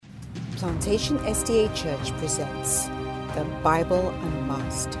Plantation SDA Church presents the Bible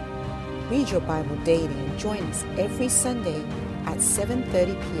Unmasked. Read your Bible daily and join us every Sunday at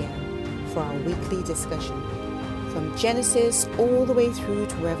 7:30 p.m. for our weekly discussion. From Genesis all the way through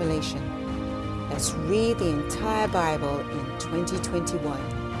to Revelation. Let's read the entire Bible in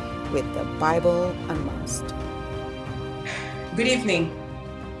 2021 with the Bible Unmasked. Good evening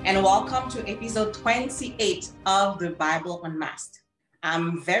and welcome to episode 28 of the Bible Unmasked.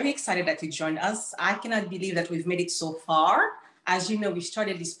 I'm very excited that you joined us. I cannot believe that we've made it so far. As you know, we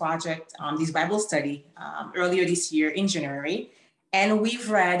started this project, this Bible study earlier this year in January, and we've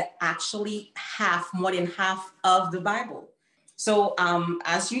read actually more than half of the Bible. So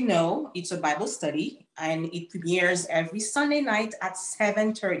as you know, it's a Bible study and it premieres every Sunday night at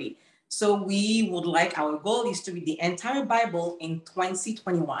 7:30. So our goal is to read the entire Bible in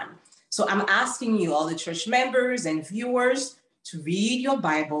 2021. So I'm asking you, all the church members and viewers, to read your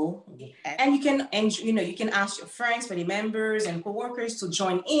Bible, and you can ask your friends, family members, and coworkers to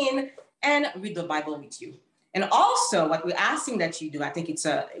join in and read the Bible with you. And also, what we're asking that you do, I think it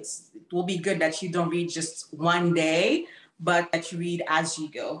will be good that you don't read just one day, but that you read as you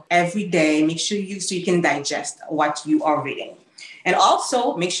go every day. Make sure so you can digest what you are reading, and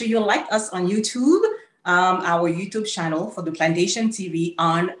also make sure you like us on YouTube, our YouTube channel for the Plantation TV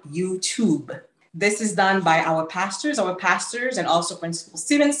on YouTube. This is done by our pastors, and also Principal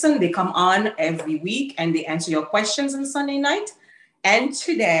Stevenson. They come on every week and they answer your questions on Sunday night. And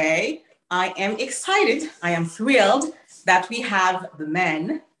today I am excited. I am thrilled that we have the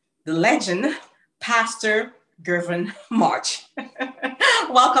man, the legend, Pastor Gervin March.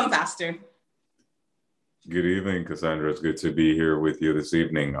 Welcome, Pastor. Good evening, Cassandra. It's good to be here with you this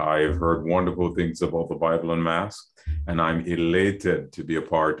evening. I've heard wonderful things about the Bible Unmasked, and I'm elated to be a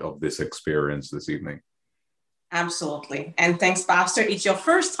part of this experience this evening. Absolutely. And thanks, Pastor. It's your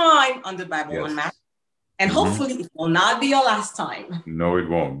first time on the Bible Unmasked, and hopefully it will not be your last time. No, it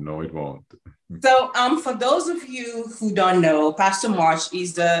won't. No, it won't. So for those of you who don't know, Pastor March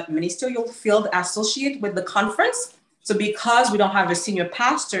is the Ministerial Field Associate with the conference. So because we don't have a senior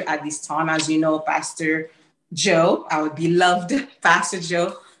pastor at this time, as you know, Pastor Joe, our beloved Pastor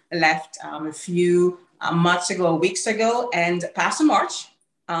Joe, left a few weeks ago, and Pastor March,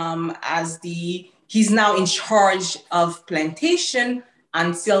 he's now in charge of Plantation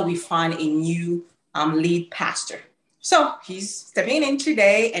until we find a new lead pastor. So he's stepping in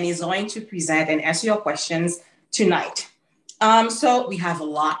today and he's going to present and answer your questions tonight. So we have a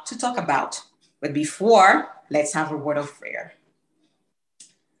lot to talk about, but before, let's have a word of prayer.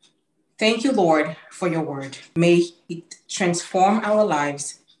 Thank you, Lord, for your word. May it transform our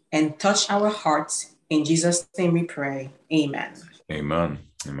lives and touch our hearts. In Jesus' name we pray. Amen. Amen.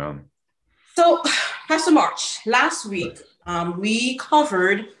 Amen. So, Pastor March, last week, we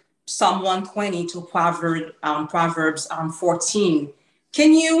covered Psalm 120 to Proverbs 14.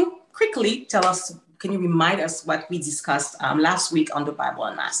 Can you quickly remind us what we discussed last week on the Bible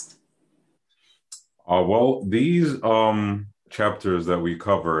Unmasked? Well, these chapters that we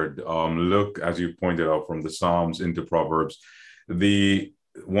covered look, as you pointed out, from the Psalms into Proverbs. The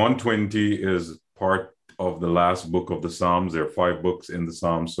 120 is part of the last book of the Psalms. There are 5 books in the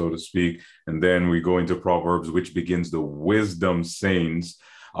Psalms, so to speak. And then we go into Proverbs, which begins the wisdom sayings.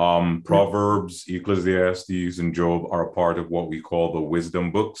 Proverbs, Ecclesiastes, and Job are a part of what we call the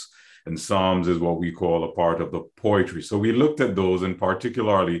wisdom books. And Psalms is what we call a part of the poetry. So we looked at those, and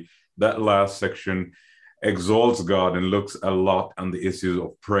particularly that last section exalts God and looks a lot on the issues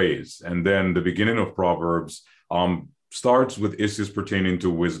of praise. And then the beginning of Proverbs starts with issues pertaining to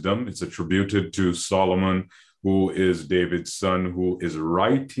wisdom. It's attributed to Solomon, who is David's son, who is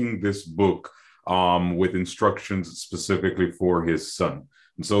writing this book with instructions specifically for his son.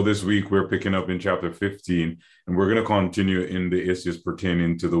 And so this week we're picking up in chapter 15, and we're going to continue in the issues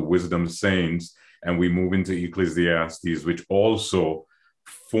pertaining to the wisdom sayings. And we move into Ecclesiastes, which also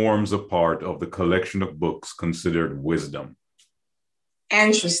forms a part of the collection of books considered wisdom.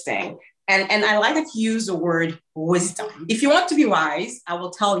 Interesting. And I like that you use the word wisdom. If you want to be wise, I will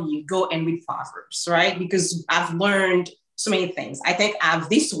tell you, go and read Proverbs, right? Because I've learned so many things. I think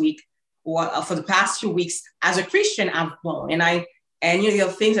this week, or for the past few weeks, as a Christian, I've grown. And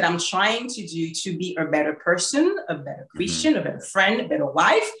the things that I'm trying to do to be a better person, a better Christian, a better friend, a better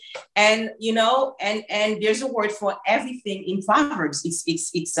wife. And, and there's a word for everything in Proverbs.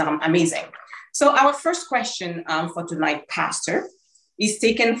 It's amazing. So our first question for tonight, Pastor, is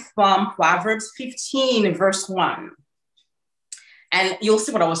taken from Proverbs 15, verse 1. And you'll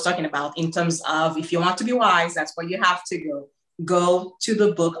see what I was talking about in terms of, if you want to be wise, that's where you have to go. Go to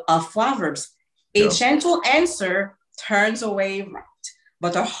the book of Proverbs. A gentle answer turns away wrath,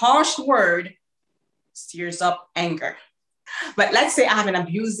 but a harsh word stirs up anger. But let's say I have an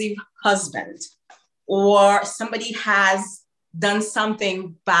abusive husband, or somebody has done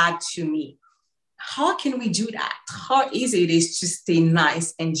something bad to me. How can we do that? How easy it is to stay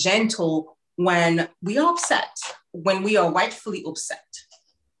nice and gentle when we are upset, when we are rightfully upset?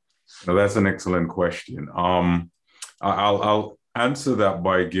 Now, that's an excellent question. I'll answer that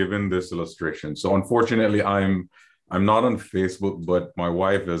by giving this illustration. So unfortunately, I'm not on Facebook, but my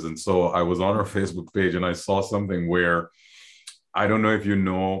wife is. And so I was on her Facebook page and I saw something where, I don't know if you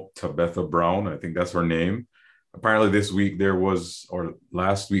know Tabitha Brown, I think that's her name. Apparently this week there was, or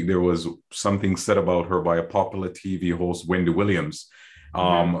last week there was something said about her by a popular TV host, Wendy Williams.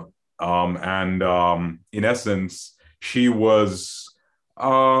 In essence, she was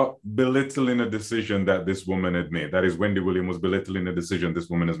belittling a decision that this woman had made. That is, Wendy Williams was belittling a decision this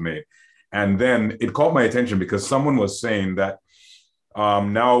woman has made. And then it caught my attention because someone was saying that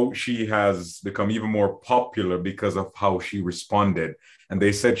now she has become even more popular because of how she responded. And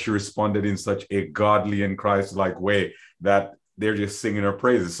they said she responded in such a godly and Christ-like way that they're just singing her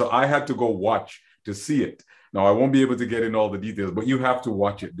praises. So I had to go watch to see it. Now, I won't be able to get in all the details, but you have to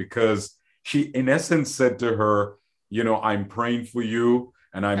watch it because she, in essence, said to her, you know, I'm praying for you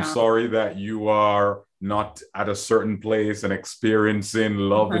and I'm sorry that you are not at a certain place and experiencing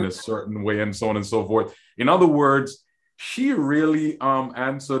love in a certain way and so on and so forth. In other words, she really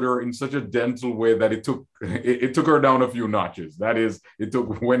answered her in such a gentle way that it took her down a few notches. That is, it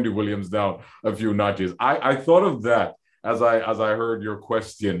took Wendy Williams down a few notches. I thought of that as I heard your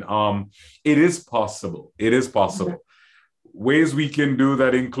question. It is possible. It is possible. Ways we can do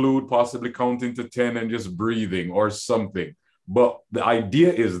that include possibly counting to 10 and just breathing or something. But the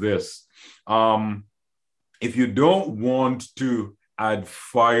idea is this. If you don't want to add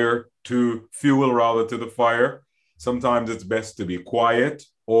fuel rather to the fire, sometimes it's best to be quiet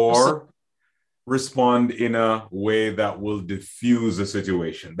or respond in a way that will diffuse the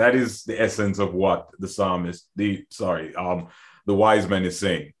situation. That is the essence of what the wise man is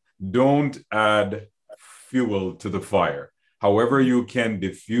saying. Don't add fuel to the fire. However you can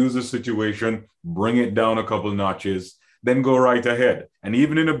diffuse the situation, bring it down a couple notches, then go right ahead. And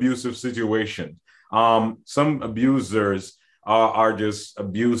even in abusive situations, some abusers are just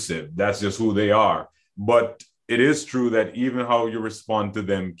abusive. That's just who they are. But it is true that even how you respond to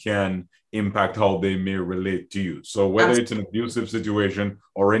them can impact how they may relate to you. So whether it's an abusive situation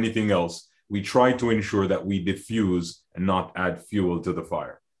or anything else, we try to ensure that we diffuse and not add fuel to the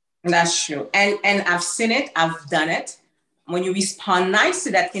fire. That's true. And I've seen it. I've done it. When you respond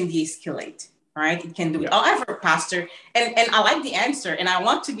nicely, that can de-escalate, right? It can do it. However, Pastor, and I like the answer, and I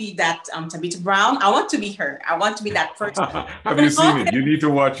want to be that Tabitha Brown. I want to be her. I want to be that person. Have you seen it? You need to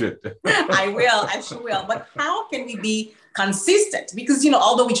watch it. I will. I sure will. But how can we be consistent? Because,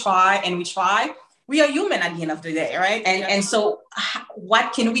 although we try, we are human at the end of the day, right? And so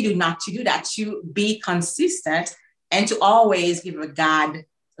what can we do not to do that? To be consistent and to always give a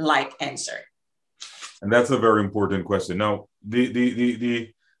God-like answer. And that's a very important question. Now,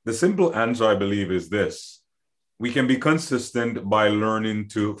 the simple answer, I believe, is this. We can be consistent by learning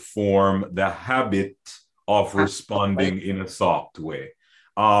to form the habit of responding in a soft way.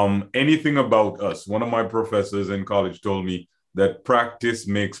 Anything about us. One of my professors in college told me that practice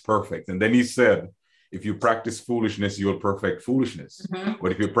makes perfect. And then he said, if you practice foolishness, you'll perfect foolishness.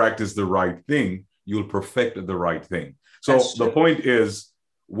 But if you practice the right thing, you'll perfect the right thing. So the point is,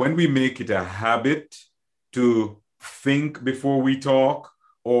 when we make it a habit to think before we talk,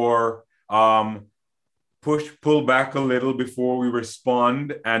 or pull back a little before we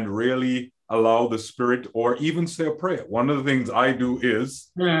respond and really allow the Spirit, or even say a prayer. One of the things I do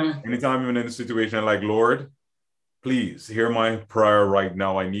is, anytime I'm in a situation like, Lord, please hear my prayer right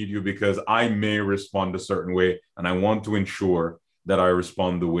now. I need you because I may respond a certain way, and I want to ensure that I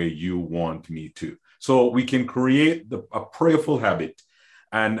respond the way you want me to. So we can create a prayerful habit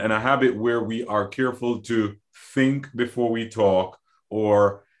and a habit where we are careful to think before we talk,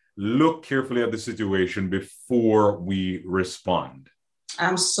 or look carefully at the situation before we respond.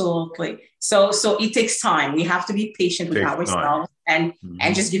 Absolutely. So it takes time. We have to be patient with ourselves and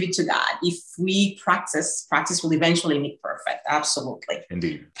just give it to God. If we practice will eventually make perfect. Absolutely.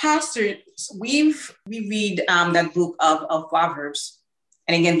 Indeed. Pastor, we read that book of Proverbs.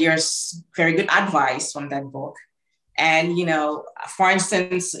 And again, there's very good advice from that book. And, for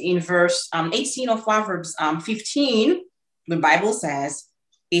instance, in verse 18 of Proverbs 15, the Bible says,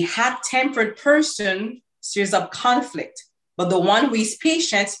 a hot-tempered person stirs up conflict, but the one who is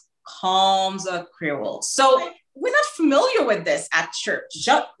patient calms a quarrel. So we're not familiar with this at church,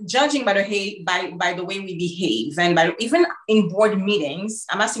 judging by the way we behave, and by even in board meetings.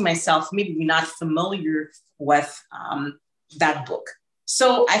 I'm asking myself, maybe we're not familiar with that book.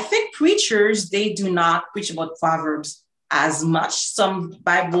 So I think preachers, they do not preach about Proverbs as much. Some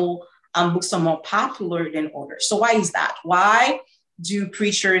Bible books are more popular than others. So why is that? Why do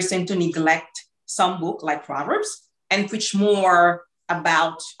preachers tend to neglect some book like Proverbs and preach more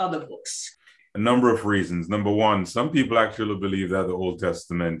about other books? A number of reasons. Number one, some people actually believe that the Old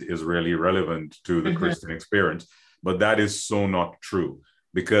Testament is really relevant to the Christian experience, but that is so not true,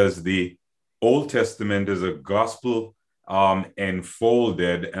 because the Old Testament is a gospel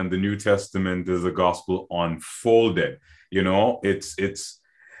enfolded, and the New Testament is a gospel unfolded. You know, it's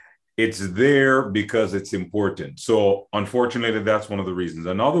there because it's important. So unfortunately, that's one of the reasons.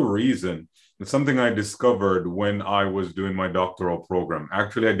 Another reason, it's something I discovered when I was doing my doctoral program.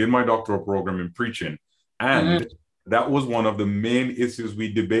 Actually, I did my doctoral program in preaching, and that was one of the main issues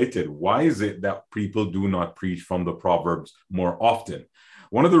we debated. Why is it that people do not preach from the Proverbs more often?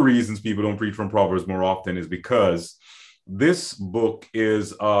 One of the reasons people don't preach from Proverbs more often is because this book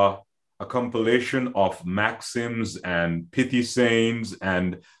is a compilation of maxims and pithy sayings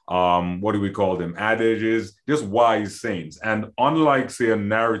and what do we call them? Adages, just wise sayings. And unlike, say, a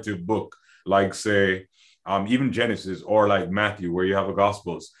narrative book, like, say, even Genesis, or like Matthew, where you have the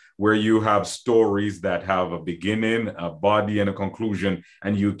Gospels, where you have stories that have a beginning, a body, and a conclusion,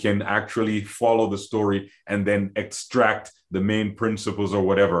 and you can actually follow the story and then extract the main principles or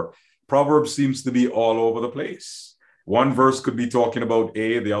whatever. Proverbs seems to be all over the place. One verse could be talking about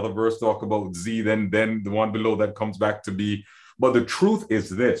A, the other verse talk about Z, then the one below that comes back to B. But the truth is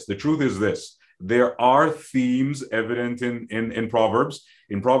this. There are themes evident in Proverbs.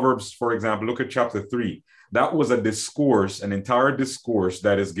 In Proverbs, for example, look at chapter 3. That was a discourse, an entire discourse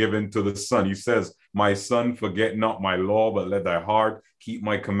that is given to the son. He says, "My son, forget not my law, but let thy heart keep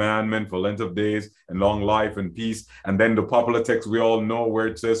my commandment for length of days and long life and peace." And then the popular text we all know where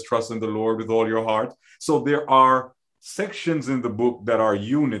it says, "Trust in the Lord with all your heart." So there are sections in the book that are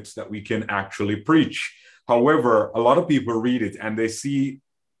units that we can actually preach. However, a lot of people read it and they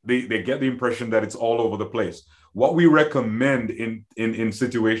get the impression that it's all over the place. What we recommend in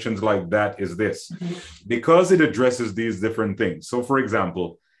situations like that is this, because it addresses these different things. So for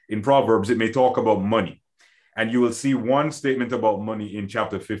example, in Proverbs, it may talk about money, and you will see one statement about money in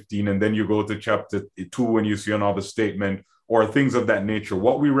chapter 15, and then you go to chapter 2 and you see another statement or things of that nature.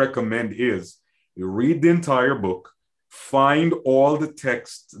 What we recommend is you read the entire book, find all the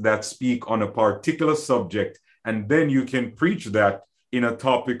texts that speak on a particular subject, and then you can preach that in a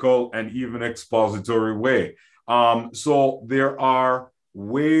topical and even expository way. So there are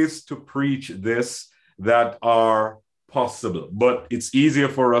ways to preach this that are possible, but it's easier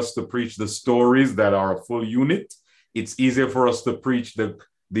for us to preach the stories that are a full unit. It's easier for us to preach the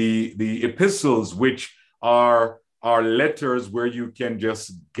epistles, which are letters where you can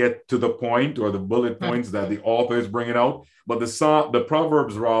just get to the point, or the bullet points that the author is bringing out. But the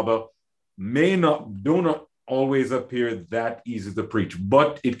Proverbs rather do not always appear that easy to preach,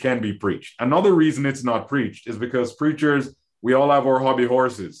 but it can be preached. Another reason it's not preached is because preachers, we all have our hobby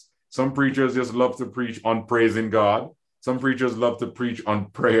horses. Some preachers just love to preach on praising God. Some preachers love to preach on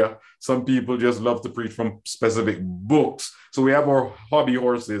prayer. Some people just love to preach from specific books. So we have our hobby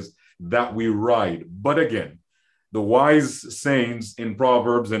horses that we ride. But again, the wise sayings in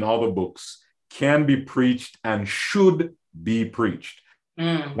Proverbs and other books can be preached and should be preached.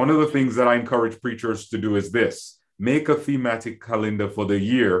 One of the things that I encourage preachers to do is this: make a thematic calendar for the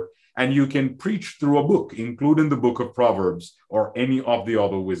year, and you can preach through a book, including the book of Proverbs or any of the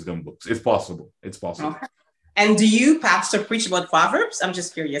other wisdom books. It's possible. It's possible. Okay. And do you, Pastor, preach about Proverbs? I'm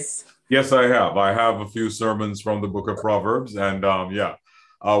just curious. Yes, I have. I have a few sermons from the book of Proverbs. And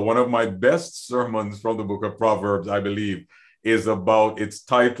one of my best sermons from the book of Proverbs, I believe, is it's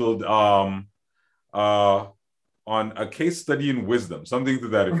titled on a case study in wisdom, something to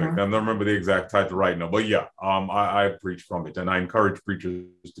that effect. I don't remember the exact title right now, but yeah, I preach from it, and I encourage preachers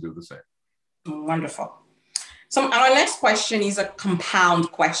to do the same. Wonderful. So our next question is a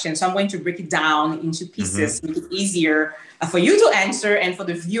compound question. So I'm going to break it down into pieces to make it easier for you to answer and for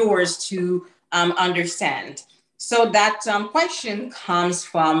the viewers to understand. So that question comes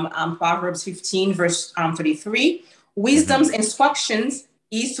from Proverbs 15, verse 33. Wisdom's instructions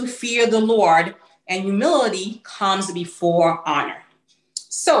is to fear the Lord, and humility comes before honor.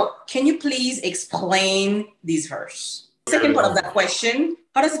 So can you please explain this verse? Second part of that question,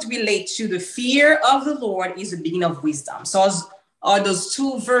 how does it relate to the fear of the Lord is the beginning of wisdom? So are those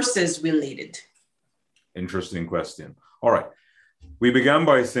two verses related? Interesting question. All right. We began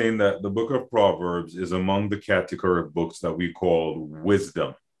by saying that the book of Proverbs is among the category of books that we call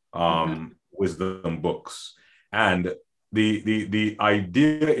wisdom, wisdom books. And the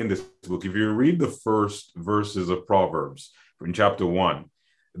idea in this book, if you read the first verses of Proverbs in chapter 1,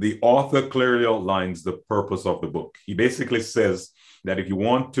 the author clearly outlines the purpose of the book. He basically says that if you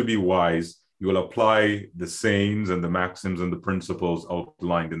want to be wise, you will apply the sayings and the maxims and the principles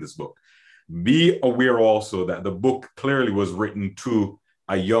outlined in this book. Be aware also that the book clearly was written to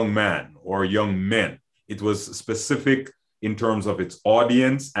a young man or young men. It was specific in terms of its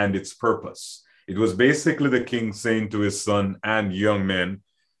audience and its purpose. It was basically the king saying to his son and young men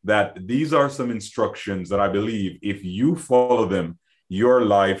that these are some instructions that I believe if you follow them, your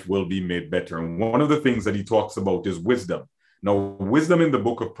life will be made better. And one of the things that he talks about is wisdom. Now, wisdom in the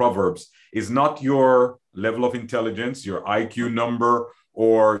book of Proverbs is not your level of intelligence, your IQ number,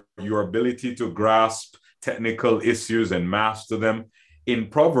 or your ability to grasp technical issues and master them. In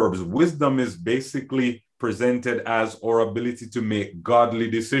Proverbs, wisdom is basically presented as our ability to make godly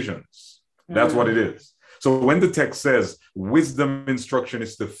decisions. That's what it is. So when the text says wisdom instruction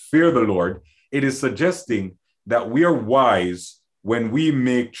is to fear the Lord, it is suggesting that we are wise when we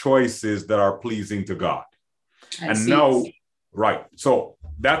make choices that are pleasing to God. Right. So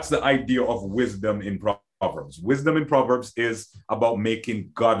that's the idea of wisdom in Proverbs. Wisdom in Proverbs is about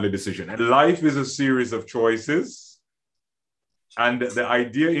making godly decisions. And life is a series of choices. And the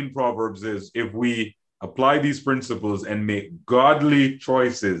idea in Proverbs is if we apply these principles and make godly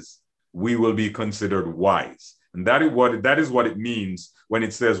choices, we will be considered wise. And that is what it means when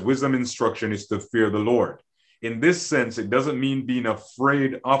it says wisdom instruction is to fear the Lord. In this sense, it doesn't mean being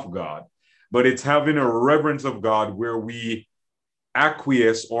afraid of God, but it's having a reverence of God where we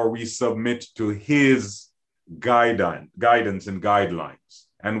acquiesce or we submit to his guidance and guidelines,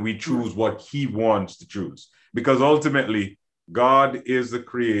 and we choose what he wants to choose. Because ultimately, God is the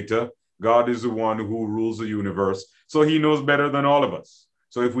creator. God is the one who rules the universe. So he knows better than all of us.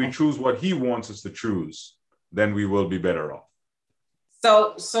 So if we choose what he wants us to choose, then we will be better off.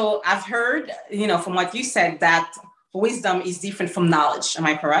 So I've heard, from what you said, that wisdom is different from knowledge. Am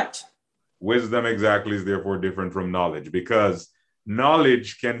I correct? Wisdom exactly is therefore different from knowledge, because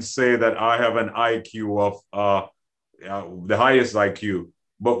knowledge can say that I have an IQ of the highest IQ,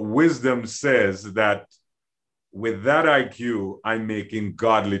 but wisdom says that with that IQ, I'm making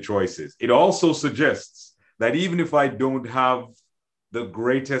godly choices. It also suggests that even if I don't have the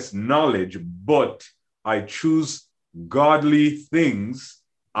greatest knowledge, but I choose godly things,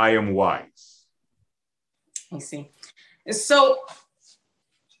 I am wise. I see. So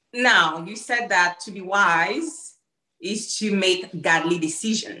now you said that to be wise is to make godly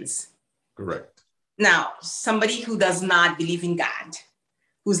decisions. Correct. Now, somebody who does not believe in God,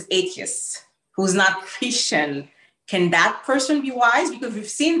 who's atheist, who's not Christian, can that person be wise? Because we've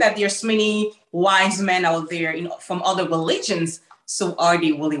seen that there's many wise men out there from other religions. So are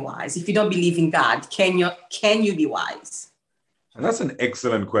they really wise? If you don't believe in God, can you be wise? And that's an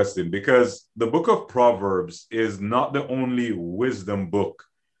excellent question, because the book of Proverbs is not the only wisdom book.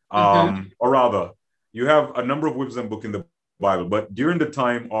 Or rather, you have a number of wisdom books in the Bible, but during the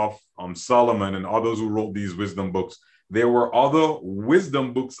time of Solomon and others who wrote these wisdom books, there were other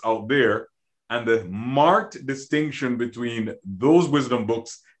wisdom books out there. And the marked distinction between those wisdom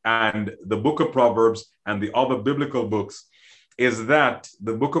books and the book of Proverbs and the other biblical books is that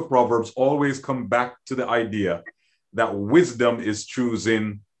the book of Proverbs always come back to the idea that wisdom is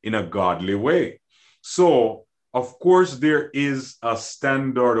choosing in a godly way. So, of course, there is a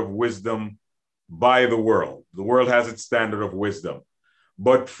standard of wisdom by the world. The world has its standard of wisdom.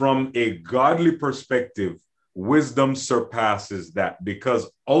 But from a godly perspective, wisdom surpasses that, because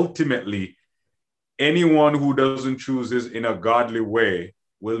ultimately, anyone who doesn't choose this in a godly way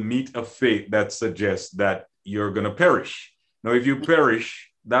will meet a fate that suggests that you're going to perish. Now, if you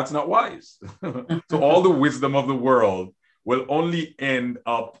perish, that's not wise. So all the wisdom of the world will only end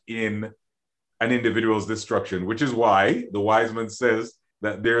up in an individual's destruction, which is why the wise man says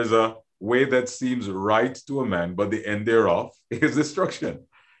that there's a way that seems right to a man, but the end thereof is destruction.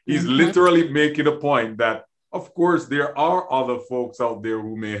 He's literally making a point that, of course, there are other folks out there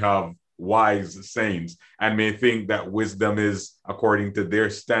who may have wise sayings and may think that wisdom is according to their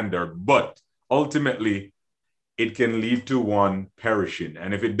standard, but ultimately it can lead to one perishing.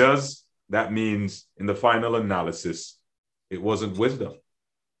 And if it does, that means in the final analysis, it wasn't wisdom.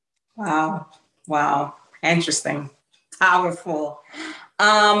 Wow. Interesting. Powerful.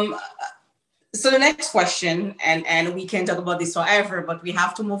 So the next question, and we can talk about this forever, but we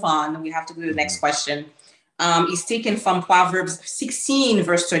have to move on. We have to go to the next question. Is taken from Proverbs 16,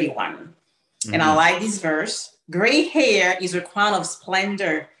 verse 31. And I like this verse Gray hair is a crown of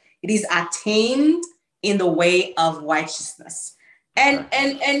splendor. It is attained in the way of righteousness. And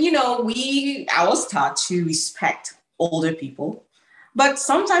you know, I was taught to respect older people, but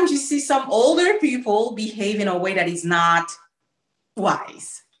sometimes you see some older people behave in a way that is not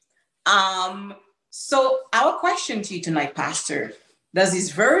wise. Um, so our question to you tonight, Pastor, does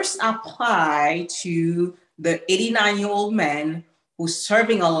this verse apply to the 89-year-old man who's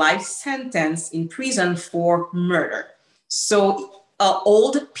serving a life sentence in prison for murder? So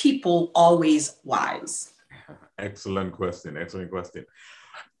old people always wise? Excellent question. Excellent question.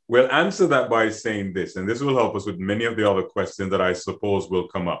 We'll answer that by saying this, and this will help us with many of the other questions that I suppose will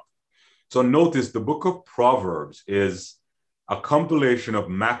come up. So notice the book of Proverbs is a compilation of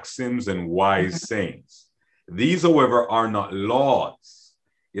maxims and wise sayings. These, however, are not laws.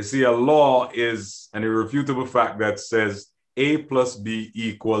 You see, a law is an irrefutable fact that says A plus B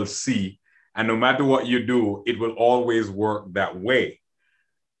equals C, and no matter what you do, it will always work that way.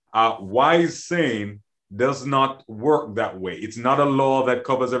 A wise saying does not work that way. It's not a law that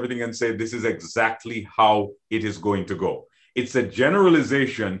covers everything and say this is exactly how it is going to go. It's a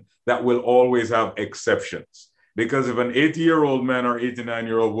generalization that will always have exceptions. Because if an 80-year-old man or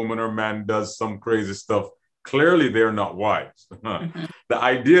 89-year-old woman or man does some crazy stuff, clearly they're not wise. Mm-hmm. The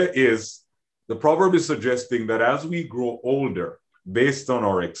idea is, the proverb is suggesting that as we grow older, based on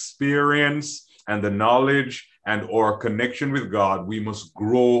our experience and the knowledge and our connection with God, we must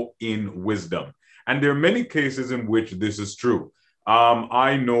grow in wisdom. And there are many cases in which this is true.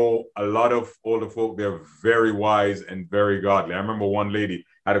 I know a lot of older folk, they're very wise and very godly. I remember one lady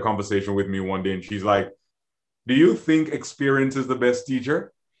had a conversation with me one day and she's like, do you think experience is the best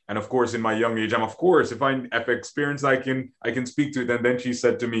teacher? And of course, in my young age, if I have experience, I can speak to it. And then she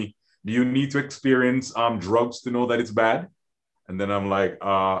said to me, do you need to experience drugs to know that it's bad? And then I'm like,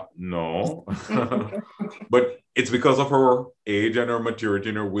 no. But it's because of her age and her maturity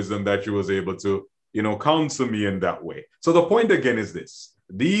and her wisdom that she was able to, counsel me in that way. So the point again is this.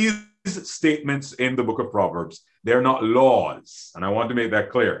 These statements in the book of Proverbs, they're not laws. And I want to make that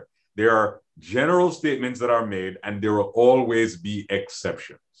clear. They are general statements that are made, and there will always be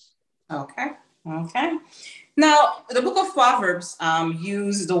exceptions. Okay. Now, the book of Proverbs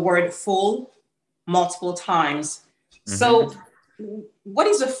uses the word fool multiple times. Mm-hmm. So what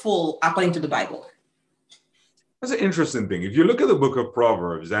is a fool according to the Bible? That's an interesting thing. If you look at the book of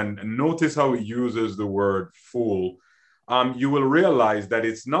Proverbs and notice how it uses the word fool, you will realize that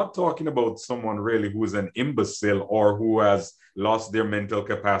it's not talking about someone really who is an imbecile or who has lost their mental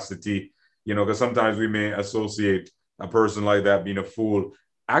capacity, because sometimes we may associate a person like that being a fool.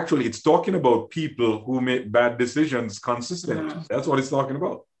 Actually, it's talking about people who make bad decisions consistently. Mm-hmm. That's what it's talking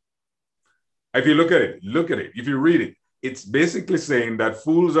about. If you look at it, if you read it, it's basically saying that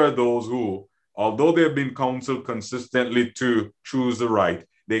fools are those who, although they've been counseled consistently to choose the right,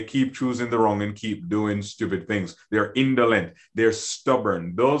 they keep choosing the wrong and keep doing stupid things. They're indolent. They're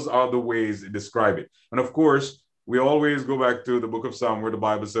stubborn. Those are the ways they describe it. And of course, we always go back to the book of Psalm where the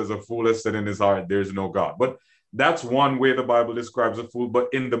Bible says a fool has said in his heart, there's no God. But that's one way the Bible describes a fool. But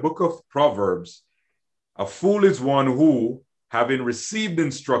in the book of Proverbs, a fool is one who, having received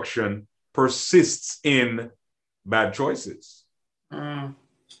instruction, persists in bad choices.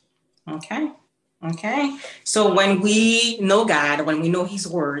 Okay. So when we know God, when we know his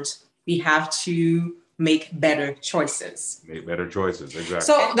words, we have to make better choices. Exactly.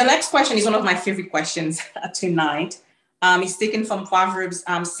 So the next question is one of my favorite questions tonight. It's taken from Proverbs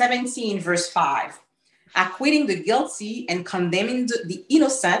 17, verse 5. Acquitting the guilty and condemning the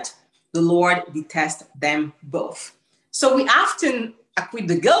innocent, the Lord detests them both. So we often acquit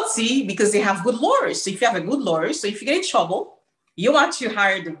the guilty because they have good lawyers. So if you have a good lawyer, so if you get in trouble, you want to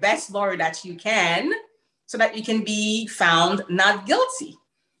hire the best lawyer that you can so that you can be found not guilty.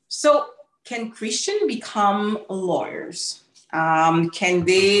 So can Christians become lawyers? Can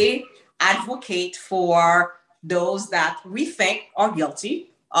they advocate for those that we think are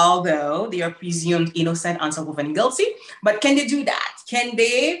guilty, although they are presumed innocent until proven guilty? But can they do that? Can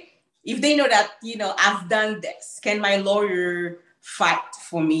they, if they know that, I've done this, can my lawyer fight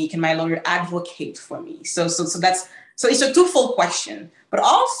for me? Can my lawyer advocate for me? So it's a twofold question. But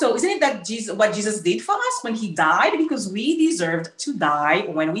also, isn't it that what Jesus did for us when he died? Because we deserved to die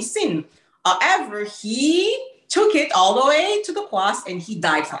when we sin. However, he took it all the way to the cross and he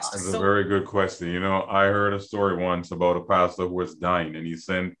died for us. That's a very good question. I heard a story once about a pastor who was dying, and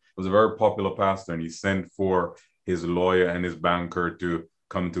was a very popular pastor, and he sent for his lawyer and his banker to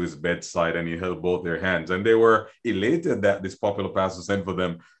come to his bedside, and he held both their hands. And they were elated that this popular pastor sent for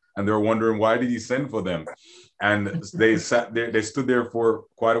them. And they were wondering, why did he send for them? And they sat there, they stood there for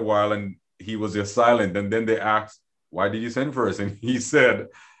quite a while. And he was just silent. And then they asked, why did you send for us? And he said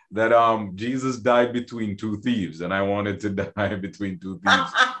that Jesus died between two thieves, and I wanted to die between two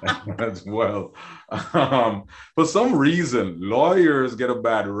thieves as well. For some reason, lawyers get a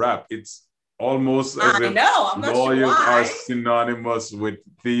bad rap. It's almost as if I'm not sure lawyers are why. synonymous with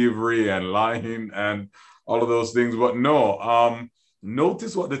thievery and lying and all of those things. But no,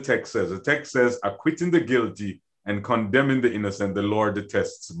 notice what the text says. The text says, acquitting the guilty and condemning the innocent, the Lord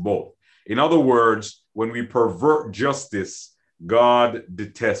detests both. In other words, when we pervert justice, God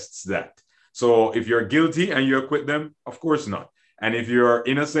detests that. So if you're guilty and you acquit them, of course not. And if you're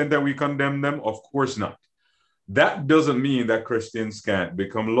innocent and we condemn them, of course not. That doesn't mean that Christians can't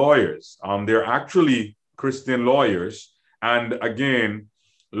become lawyers. They're actually Christian lawyers. And again,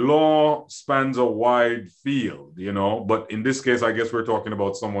 law spans a wide field, but in this case, I guess we're talking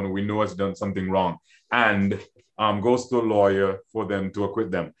about someone who we know has done something wrong and goes to a lawyer for them to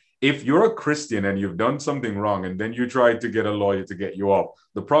acquit them. If you're a Christian and you've done something wrong and then you try to get a lawyer to get you off,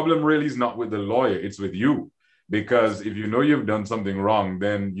 the problem really is not with the lawyer, it's with you. Because if you know you've done something wrong,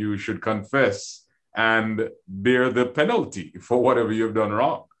 then you should confess and bear the penalty for whatever you've done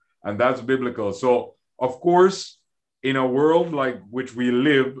wrong. And that's biblical. So, of course, in a world like which we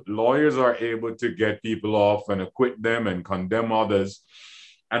live, lawyers are able to get people off and acquit them and condemn others.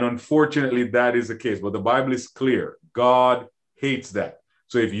 And unfortunately, that is the case. But the Bible is clear. God hates that.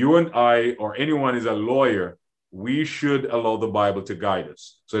 So if you and I or anyone is a lawyer, we should allow the Bible to guide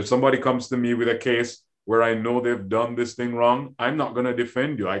us. So if somebody comes to me with a case where I know they've done this thing wrong, I'm not going to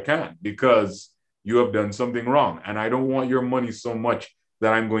defend you. I can't, because you have done something wrong. And I don't want your money so much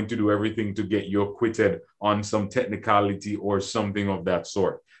that I'm going to do everything to get you acquitted on some technicality or something of that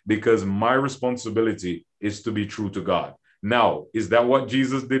sort, because my responsibility is to be true to God. Now, is that what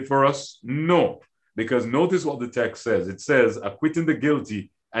Jesus did for us? No, because notice what the text says. It says, acquitting the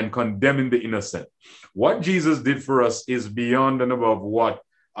guilty and condemning the innocent. What Jesus did for us is beyond and above what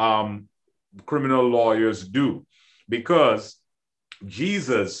criminal lawyers do, because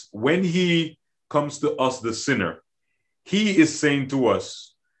Jesus, when he comes to us, the sinner, he is saying to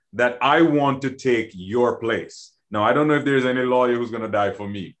us that I want to take your place. Now, I don't know if there's any lawyer who's going to die for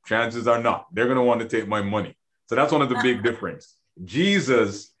me. Chances are not. They're going to want to take my money. So that's one of the big difference.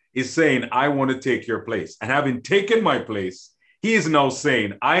 Jesus is saying, I want to take your place. And having taken my place, he is now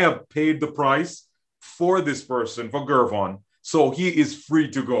saying, I have paid the price for this person, for Gervon, so he is free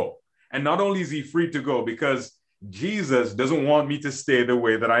to go. And not only is he free to go, because Jesus doesn't want me to stay the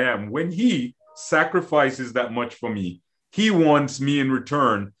way that I am. When he sacrifices that much for me, he wants me in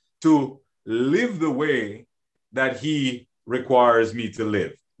return to live the way that he requires me to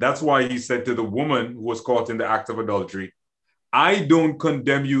live. That's why he said to the woman who was caught in the act of adultery, I don't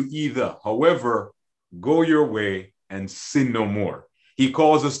condemn you either. However, go your way and sin no more. He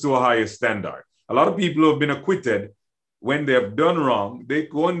calls us to a higher standard. A lot of people who have been acquitted, when they have done wrong, they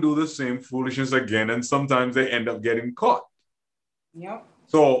go and do the same foolishness again, and sometimes they end up getting caught. Yep.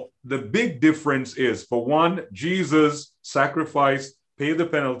 So the big difference is, for one, Jesus sacrificed, paid the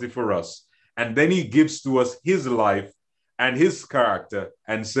penalty for us, and then he gives to us his life and his character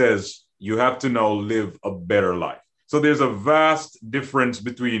and says, you have to now live a better life. So there's a vast difference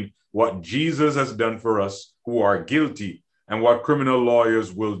between what Jesus has done for us who are guilty and what criminal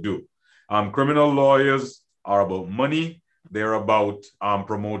lawyers will do. Criminal lawyers are about money. They're about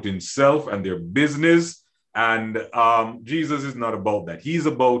promoting self and their business. And Jesus is not about that. He's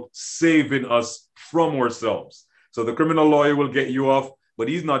about saving us from ourselves. So the criminal lawyer will get you off, but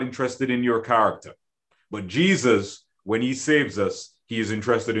he's not interested in your character. But Jesus, when he saves us, he is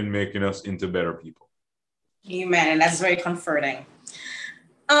interested in making us into better people. Amen. And that's very comforting.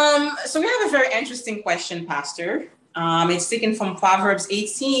 So we have a very interesting question, Pastor. It's taken from Proverbs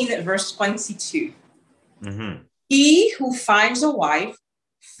 18, verse 22. Mm-hmm. He who finds a wife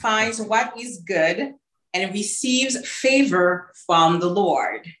finds what is good and receives favor from the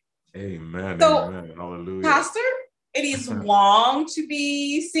Lord. Amen. So, amen. Hallelujah. Pastor, it is wrong to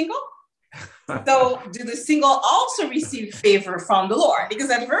be single. So do the single also receive favor from the Lord? Because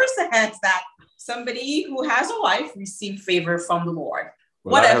at verse ahead that somebody who has a wife receive favor from the Lord.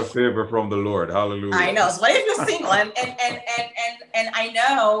 Well, I have favor from the Lord. Hallelujah. I know. So what if you're single? And I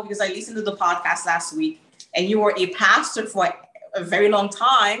know, because I listened to the podcast last week, and you were a pastor for a very long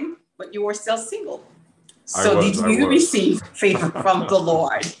time, but you were still single. So did you receive favor from the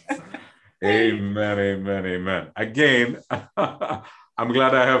Lord? Amen, amen, amen. Again, I'm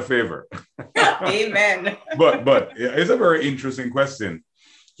glad I have favor. Amen. But it's a very interesting question.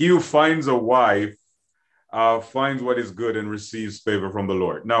 He who finds a wife finds what is good and receives favor from the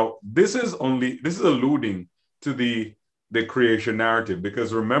Lord. Now, this is alluding to the creation narrative,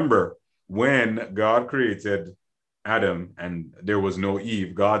 because remember, when God created Adam and there was no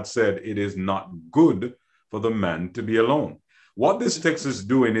Eve, God said it is not good for the man to be alone. What this text is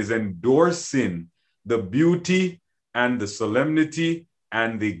doing is endorsing the beauty and the solemnity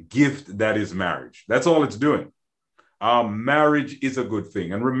and the gift that is marriage. That's all it's doing. Marriage is a good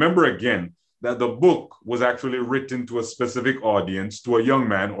thing. And remember again that the book was actually written to a specific audience, to a young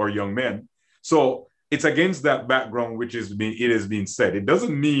man or young men. So it's against that background which is being said. It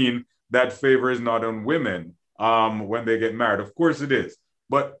doesn't mean that favor is not on women when they get married. Of course it is.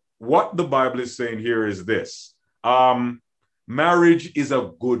 But what the Bible is saying here is this. Marriage is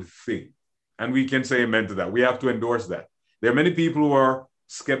a good thing. And we can say amen to that. We have to endorse that. There are many people who are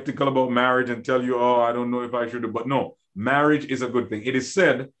skeptical about marriage and tell you, oh, I don't know if I should. But no, marriage is a good thing. It is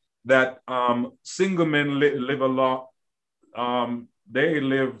said that single men live a lot. They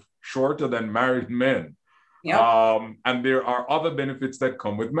live shorter than married men. Yep. And there are other benefits that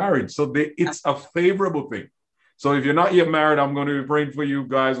come with marriage. So it's a favorable thing. So if you're not yet married, I'm going to be praying for you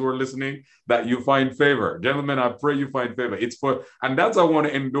guys who are listening that you find favor. Gentlemen, I pray you find favor. And that's I want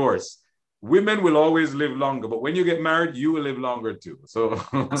to endorse. Women will always live longer, but when you get married, you will live longer too. So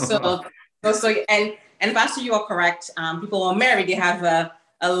and Pastor, you are correct. People who are married, they have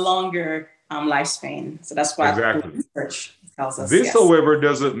a longer lifespan. So that's what exactly. Research tells us. This, however,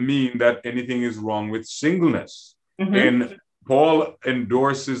 doesn't mean that anything is wrong with singleness. Mm-hmm. And Paul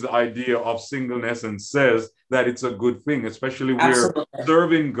endorses the idea of singleness and says that it's a good thing, especially where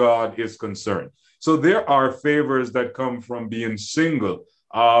serving God is concerned. So there are favors that come from being single.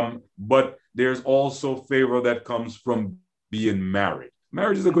 But there's also favor that comes from being married.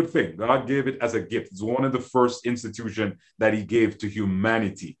 Marriage is a good thing. God gave it as a gift. It's one of the first institutions that he gave to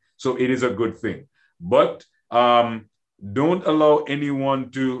humanity. So it is a good thing. But don't allow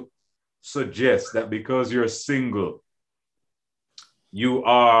anyone to suggest that because you're single, you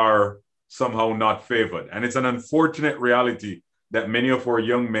are somehow not favored. And it's an unfortunate reality that many of our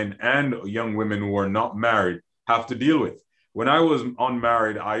young men and young women who are not married have to deal with. When I was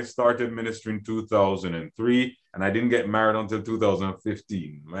unmarried, I started ministry in 2003, and I didn't get married until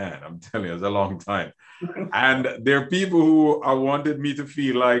 2015. Man, I'm telling you, it's a long time. And there are people who wanted me to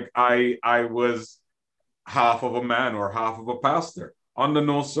feel like I was half of a man or half of a pastor. Under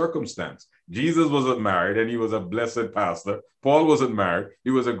no circumstance. Jesus wasn't married, and he was a blessed pastor. Paul wasn't married.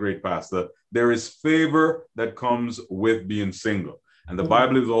 He was a great pastor. There is favor that comes with being single. And the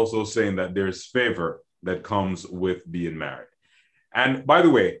Bible is also saying that there is favor that comes with being married. And by the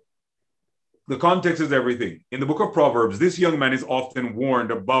way, the context is everything. In the book of Proverbs, this young man is often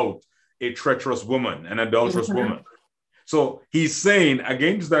warned about a treacherous woman, an adulterous woman. So he's saying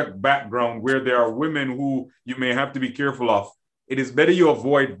against that background where there are women who you may have to be careful of, it is better you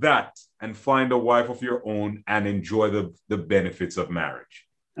avoid that and find a wife of your own and enjoy the benefits of marriage.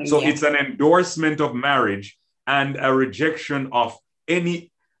 So it's an endorsement of marriage and a rejection of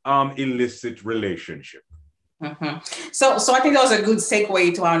any illicit relationship. Mm-hmm. So I think that was a good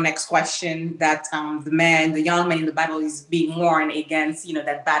segue to our next question, that the young man in the Bible is being warned against,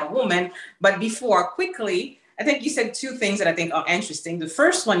 that bad woman. But before, quickly, I think you said two things that I think are interesting. The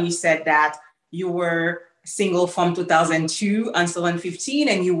first one, you said that you were single from 2002 until 2015,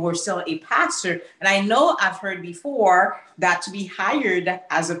 and you were still a pastor. And I know I've heard before that to be hired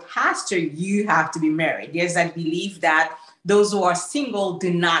as a pastor, you have to be married. There's that belief that those who are single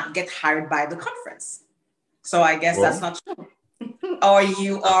do not get hired by the conference. So I guess that's not true. Or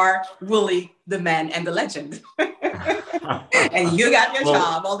you are really the man and the legend. And you got your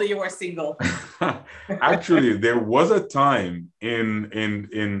job, although you were single. Actually, there was a time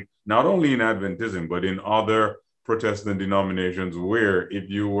in not only in Adventism, but in other Protestant denominations where if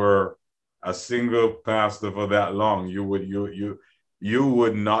you were a single pastor for that long, you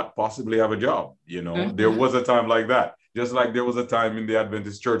would not possibly have a job. There was a time like that. Just like there was a time in the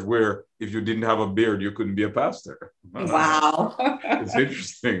Adventist church where if you didn't have a beard, you couldn't be a pastor. Wow. It's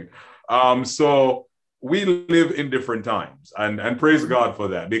interesting. So we live in different times, and praise God for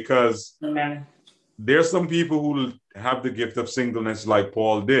that, because there's some people who have the gift of singleness like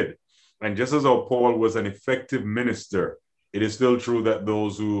Paul did. And just as how Paul was an effective minister, it is still true that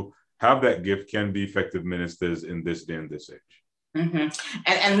those who have that gift can be effective ministers in this day and this age. Mm-hmm.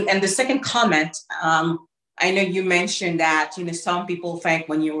 And the second comment, I know you mentioned that, some people think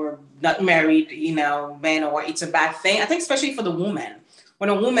when you're not married, man, or it's a bad thing. I think especially for the woman,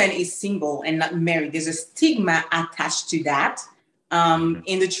 when a woman is single and not married, there's a stigma attached to that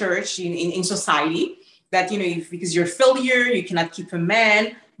in the church, in society, that, because you're a failure, you cannot keep a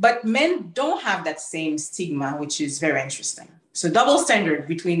man. But men don't have that same stigma, which is very interesting. So double standard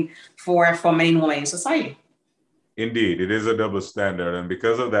for men and women in society. Indeed, it is a double standard, and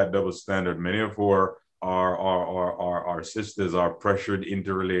because of that double standard, many of our sisters are pressured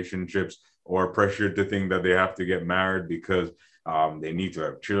into relationships or pressured to think that they have to get married because they need to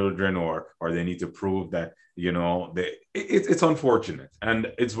have children or they need to prove that it's unfortunate, and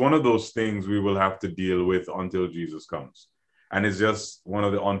it's one of those things we will have to deal with until Jesus comes, and it's just one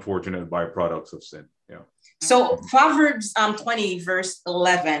of the unfortunate byproducts of sin. Yeah. So Proverbs 20 verse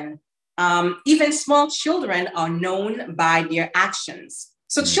 11. Even small children are known by their actions.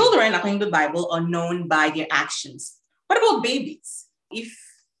 So children, according to the Bible, are known by their actions. What about babies? If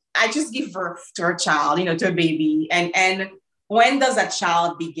I just give birth to a child, to a baby, and when does a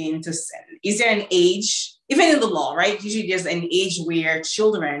child begin to sin? Is there an age, even in the law, right? Usually there's an age where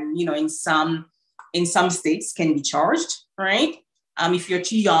children, in some states can be charged, right? If you're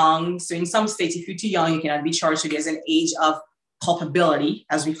too young, so in some states, if you're too young, you cannot be charged. So there's an age of culpability,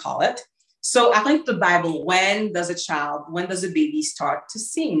 as we call it. So according to the Bible, when does a baby start to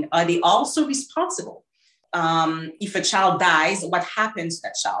sin? Are they also responsible? If a child dies, what happens to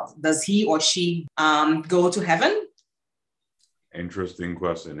that child? Does he or she go to heaven? Interesting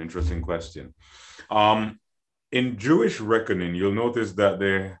question. In Jewish reckoning, you'll notice that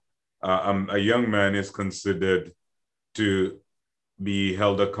a young man is considered to be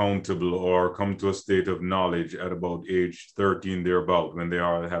held accountable or come to a state of knowledge at about age 13 thereabout, when they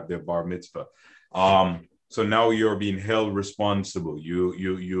have their bar mitzvah. So now you're being held responsible.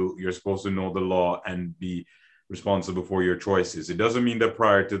 You're supposed to know the law and be responsible for your choices. It doesn't mean that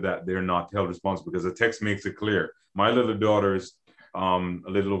prior to that they're not held responsible, because the text makes it clear. My little daughter is a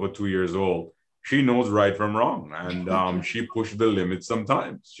little over 2 years old. She knows right from wrong, and she pushes the limits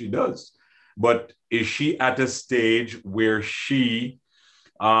sometimes. She does. But is she at a stage where she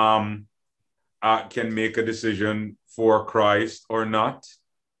can make a decision for Christ or not?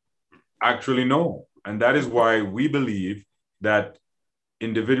 Actually, no. And that is why we believe that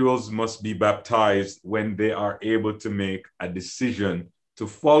individuals must be baptized when they are able to make a decision to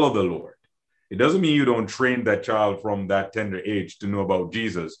follow the Lord. It doesn't mean you don't train that child from that tender age to know about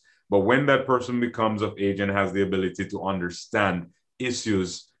Jesus. But when that person becomes of age and has the ability to understand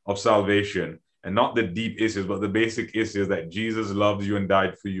issues of salvation, and not the deep issues, but the basic issues that Jesus loves you and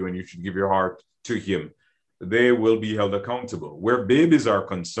died for you, and you should give your heart to him, they will be held accountable. Where babies are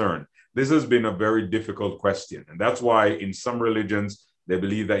concerned, this has been a very difficult question. And that's why in some religions, they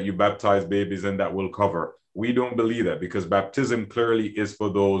believe that you baptize babies and that will cover. We don't believe that, because baptism clearly is for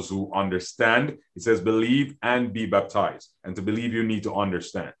those who understand. It says believe and be baptized. And to believe, you need to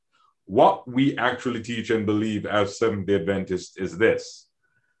understand. What we actually teach and believe as Seventh-day Adventists is this: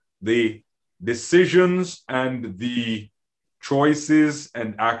 the decisions and the choices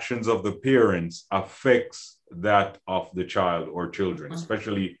and actions of the parents affects that of the child or children,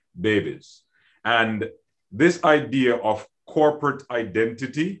 especially babies. And this idea of corporate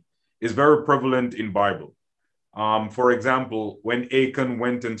identity is very prevalent in Bible. For example, when Achan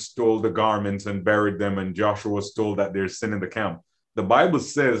went and stole the garments and buried them, and Joshua was told that there's sin in the camp, the Bible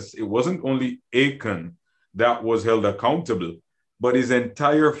says it wasn't only Achan that was held accountable, but his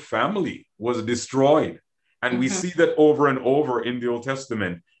entire family was destroyed. And we see that over and over in the Old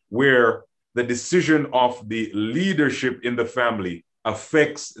Testament, where the decision of the leadership in the family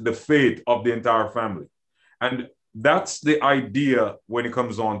affects the fate of the entire family. And that's the idea when it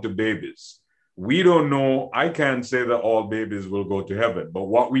comes on to babies. We don't know. I can't say that all babies will go to heaven,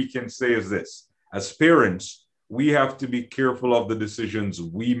 but what we can say is this: as parents, we have to be careful of the decisions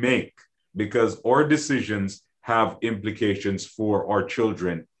we make, because our decisions have implications for our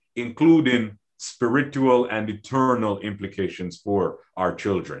children, including spiritual and eternal implications for our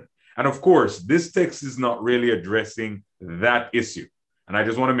children. And of course, this text is not really addressing that issue. And I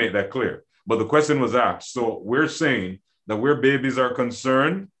just want to make that clear. But the question was asked. So we're saying that where babies are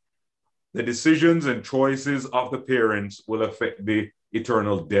concerned, the decisions and choices of the parents will affect the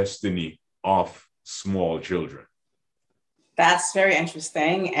eternal destiny of small children. That's very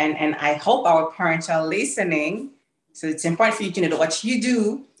interesting. And I hope our parents are listening. So it's important for you to know that what you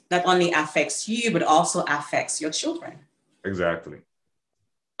do not only affects you, but also affects your children. Exactly.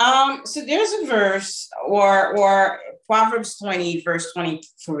 So there's a verse or Proverbs 20, verse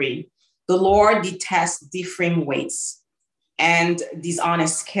 23. The Lord detests differing weights, and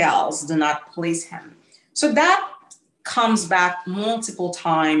dishonest scales do not please him. So that comes back multiple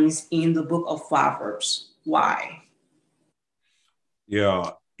times in the book of Proverbs. Why?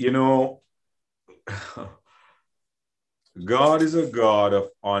 Yeah, God is a God of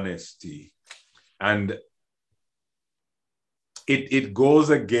honesty, and it goes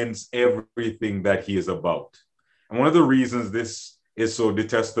against everything that he is about. And one of the reasons this is so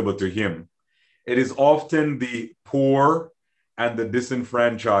detestable to him it is often the poor and the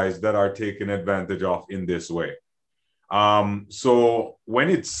disenfranchised that are taken advantage of in this way. So when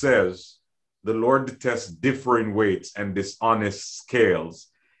it says the Lord detests differing weights and dishonest scales,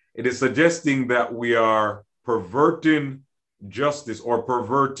 it is suggesting that we are perverting justice or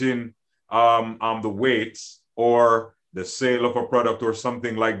perverting the weights or the sale of a product or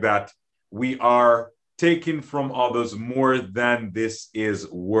something like that. We are taking from others more than this is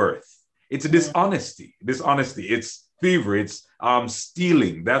worth. It's dishonesty. It's thievery. It's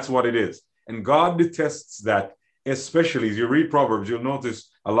stealing. That's what it is. And God detests that, especially as you read Proverbs, you'll notice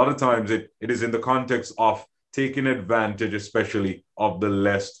a lot of times it is in the context of taking advantage, especially of the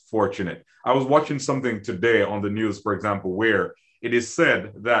less fortunate. I was watching something today on the news, for example, where it is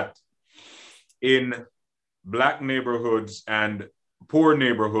said that in Black neighborhoods and poor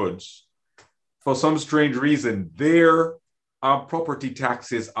neighborhoods, for some strange reason, their property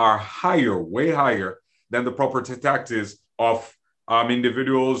taxes are higher, way higher than the property taxes of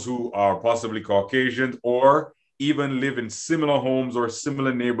individuals who are possibly Caucasian or even live in similar homes or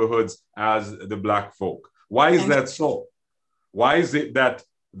similar neighborhoods as the Black folk. Why is that so? Why is it that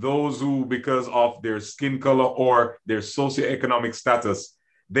those who, because of their skin color or their socioeconomic status,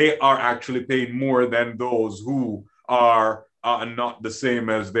 they are actually paying more than those who are not the same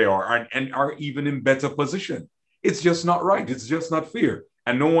as they are and are even in better position? It's just not right. It's just not fair.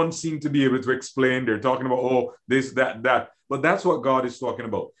 And no one seemed to be able to explain. They're talking about, oh, this, that, that. But that's what God is talking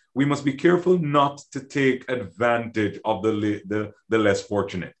about. We must be careful not to take advantage of the less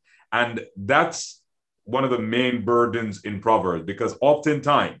fortunate. And that's one of the main burdens in Proverbs, because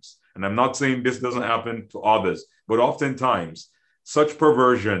oftentimes, and I'm not saying this doesn't happen to others, but oftentimes such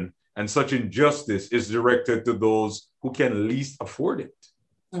perversion and such injustice is directed to those who can least afford it.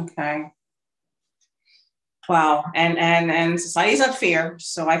 Okay. Wow. And society is not fair.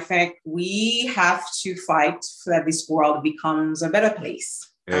 So I think we have to fight so that this world becomes a better place.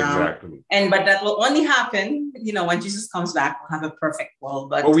 Exactly. But that will only happen, when Jesus comes back, we'll have a perfect world.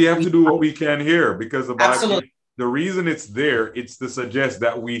 But we have to do what we can here, because the Bible, absolutely. The reason it's there, it's to suggest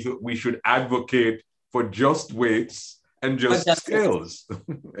that we should advocate for just weights and just scales.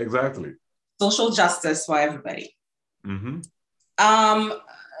 Exactly. Social justice for everybody. Mm-hmm.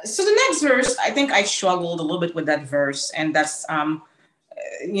 So the next verse, I think I struggled a little bit with that verse, and that's the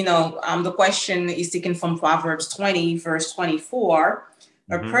question is taken from Proverbs 20, verse 24.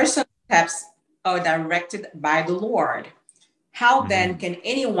 A person's steps are directed by the Lord. How then can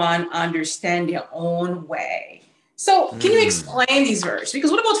anyone understand their own way? So can you explain these verses?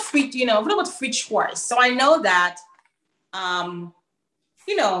 Because what about free choice? So I know that, God,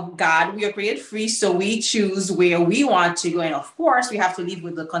 we are created free, so we choose where we want to go. And of course, we have to live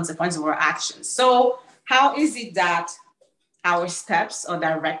with the consequences of our actions. So how is it that our steps are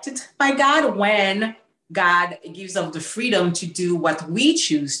directed by God when God gives us the freedom to do what we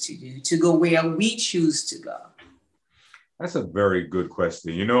choose to do, to go where we choose to go? That's a very good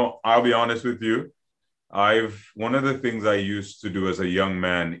question. I'll be honest with you. One of the things I used to do as a young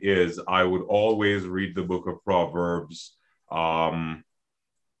man is I would always read the book of Proverbs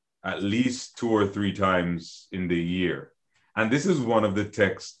at least 2 or 3 times in the year. And this is one of the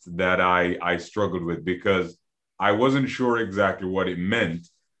texts that I struggled with, because I wasn't sure exactly what it meant.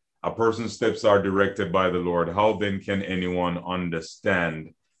 A person's steps are directed by the Lord. How then can anyone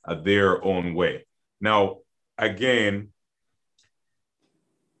understand their own way? Now, again,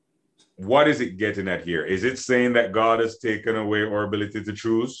 what is it getting at here? Is it saying that God has taken away our ability to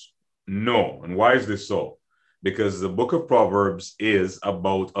choose? No. And why is this so? Because the book of Proverbs is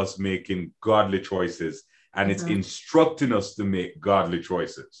about us making godly choices, and it's instructing us to make godly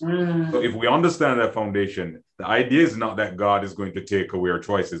choices. So if we understand that foundation, the idea is not that God is going to take away our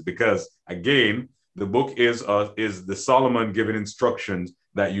choices, because again, the book is the Solomon giving instructions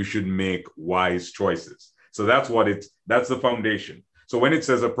that you should make wise choices. So that's the foundation. So when it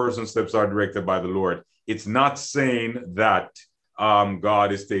says a person's steps are directed by the Lord, it's not saying that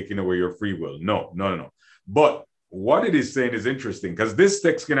God is taking away your free will. No. But what it is saying is interesting, because this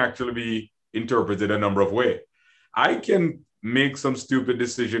text can actually be interpreted a number of ways. I can make some stupid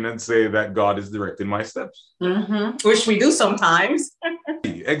decision and say that God is directing my steps. Which we do sometimes.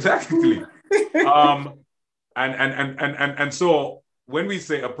 Exactly. And so when we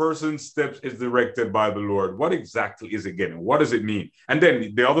say a person's steps is directed by the Lord, what exactly is it getting? What does it mean? And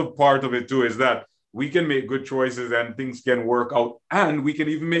then the other part of it too is that we can make good choices and things can work out, and we can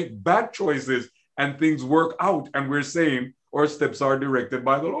even make bad choices and things work out, and we're saying our steps are directed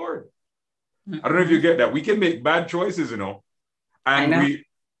by the Lord. I don't know if you get that. We can make bad choices, and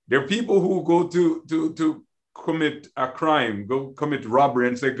there are people who go to commit a crime, go commit robbery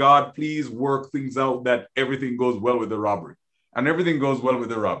and say, God, please work things out that everything goes well with the robbery. And everything goes well with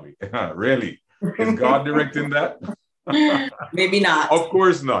the robbery. Really? Is God directing that? Maybe not. Of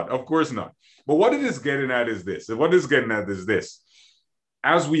course not. Of course not. But what it is getting at is this. What it's getting at is this.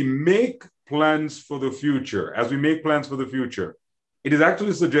 As we make plans for the future, it is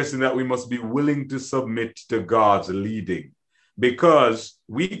actually suggesting that we must be willing to submit to God's leading, because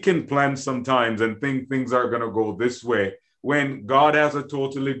we can plan sometimes and think things are going to go this way when God has a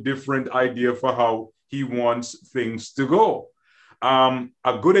totally different idea for how he wants things to go.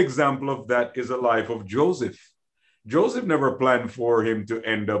 A good example of that is the life of Joseph. Joseph never planned for him to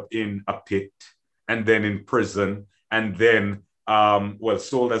end up in a pit and then in prison and then,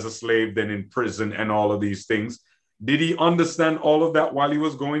 sold as a slave, then in prison and all of these things. Did he understand all of that while he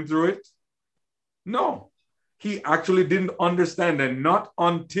was going through it? No, he actually didn't understand. And not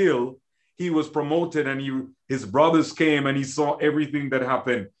until he was promoted and his brothers came and he saw everything that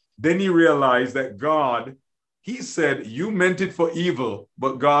happened, then he realized that God, he said, you meant it for evil,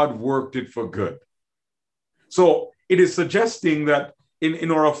 but God worked it for good. So it is suggesting that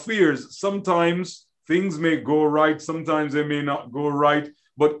in our affairs, sometimes things may go right, sometimes they may not go right,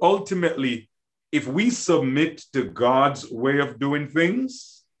 but ultimately, if we submit to God's way of doing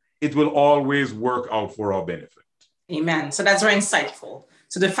things, it will always work out for our benefit. Amen. So that's very insightful.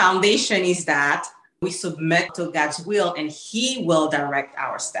 So the foundation is that we submit to God's will and he will direct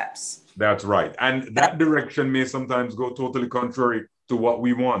our steps. That's right. And that direction may sometimes go totally contrary to what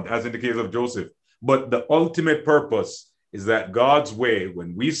we want, as in the case of Joseph. But the ultimate purpose is that God's way,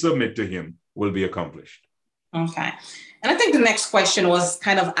 when we submit to him, will be accomplished. Okay. And I think the next question was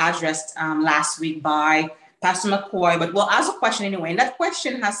kind of addressed last week by Pastor McCoy, but we'll ask a question anyway. And that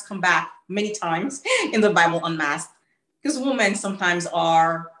question has come back many times in the Bible Unmasked, because women sometimes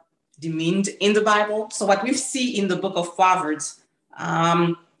are demeaned in the Bible. So what we see in the book of Proverbs,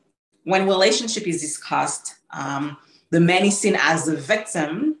 when relationship is discussed, the man is seen as the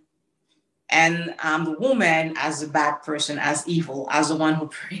victim, and the woman as a bad person, as evil, as the one who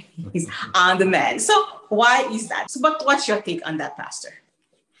preys on the man. So why is that? So, but what's your take on that, Pastor?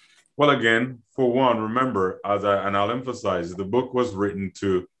 Well, again, for one, remember, and I'll emphasize, the book was written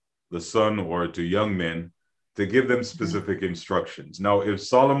to the son or to young men to give them specific instructions. Now, if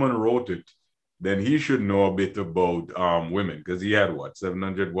Solomon wrote it, then he should know a bit about women, because he had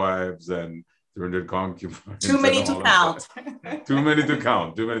 700 wives and 300 concubines. Too many to count. Too many to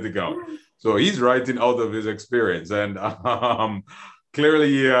count. So he's writing out of his experience, and clearly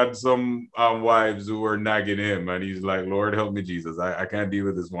he had some wives who were nagging him, and he's like, Lord, help me, Jesus. I can't deal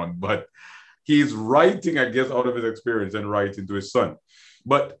with this one. But he's writing, I guess, out of his experience and writing to his son.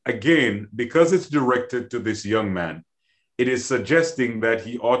 But again, because it's directed to this young man, it is suggesting that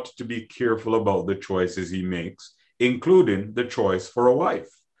he ought to be careful about the choices he makes, including the choice for a wife.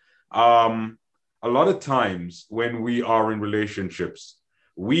 A lot of times when we are in relationships,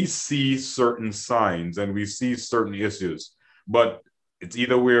 we see certain signs and we see certain issues, but it's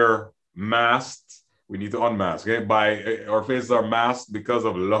either we're masked, we need to unmask, okay? Our faces are masked because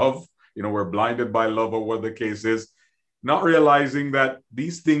of love, we're blinded by love or what the case is, not realizing that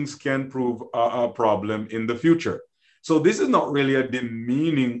these things can prove a problem in the future. So this is not really a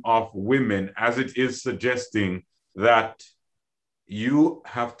demeaning of women, as it is suggesting that you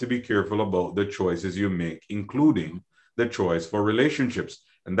have to be careful about the choices you make, including the choice for relationships.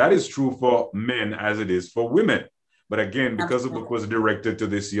 And that is true for men as it is for women. But again, because the book was directed to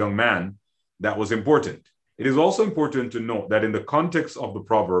this young man, that was important. It is also important to note that in the context of the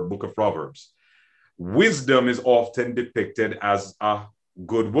book of Proverbs, wisdom is often depicted as a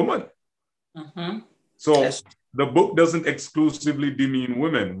good woman. Mm-hmm. So the book doesn't exclusively demean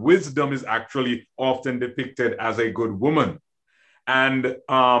women. Wisdom is actually often depicted as a good woman. And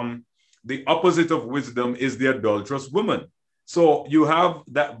the opposite of wisdom is the adulterous woman. So you have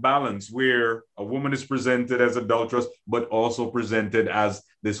that balance where a woman is presented as adulterous, but also presented as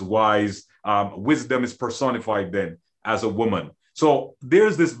this wise. Wisdom is personified then as a woman. So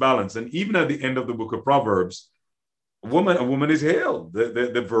there's this balance. And even at the end of the book of Proverbs, a woman is hailed.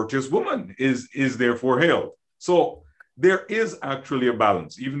 The virtuous woman is therefore hailed. So there is actually a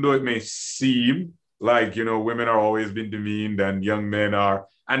balance, even though it may seem like, women are always being demeaned and young men are.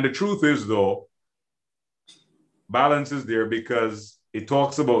 And the truth is, though, balance is there because it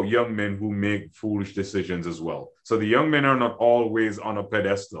talks about young men who make foolish decisions as well. So the young men are not always on a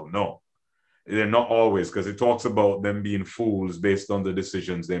pedestal. No, they're not always, because it talks about them being fools based on the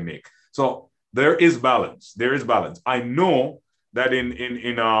decisions they make. So there is balance. There is balance. I know that in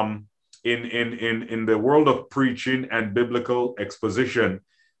the world of preaching and biblical exposition,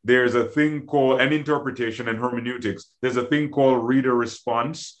 there's a thing called an interpretation and hermeneutics. There's a thing called reader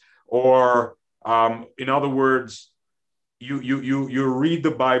response, or in other words, you read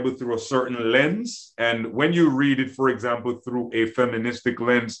the Bible through a certain lens, and when you read it, for example, through a feministic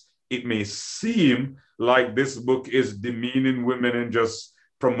lens, it may seem like this book is demeaning women and just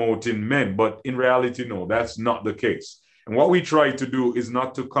promoting men, but in reality, no, that's not the case. And what we try to do is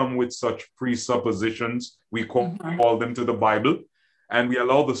not to come with such presuppositions. We call them to the Bible, and we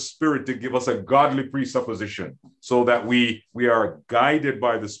allow the Spirit to give us a godly presupposition so that we are guided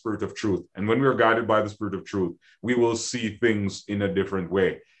by the Spirit of truth. And when we are guided by the Spirit of truth, we will see things in a different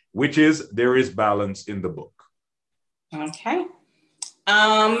way, which is there is balance in the book. Okay.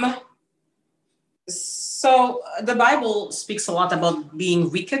 So the Bible speaks a lot about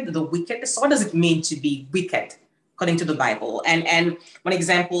being wicked, the wicked. So what does it mean to be wicked according to the Bible? And one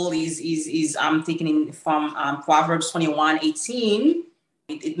example is taken in from Proverbs 21:18.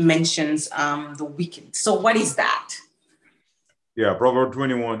 It mentions the wicked. So what is that? Yeah, Proverbs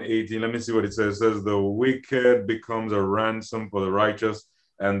 21:18. Let me see what it says. It says the wicked becomes a ransom for the righteous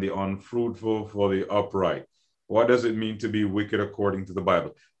and the unfruitful for the upright. What does it mean to be wicked according to the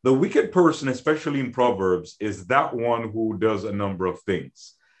Bible? The wicked person, especially in Proverbs, is that one who does a number of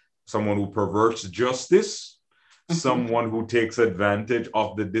things. Someone who perverts justice, someone who takes advantage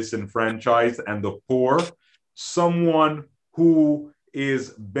of the disenfranchised and the poor, someone who is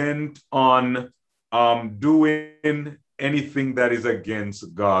bent on doing anything that is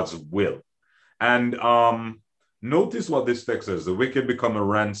against God's will. And notice what this text says: the wicked become a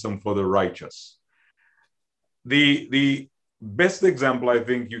ransom for the righteous. The best example I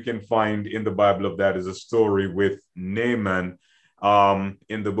think you can find in the Bible of that is a story with Naaman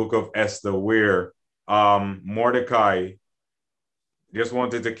in the book of Esther, where Mordecai just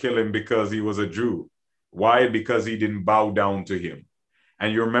wanted to kill him because he was a Jew. Why? Because he didn't bow down to him.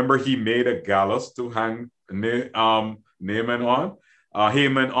 And you remember he made a gallows to hang Haman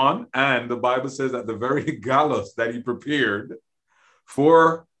on, and the Bible says that the very gallows that he prepared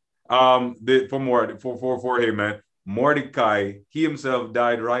for Haman, Mordecai, he himself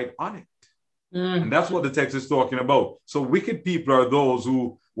died right on it. And that's what the text is talking about. So wicked people are those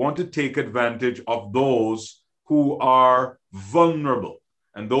who want to take advantage of those who are vulnerable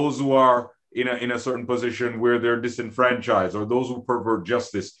and those who are in a certain position where they're disenfranchised, or those who pervert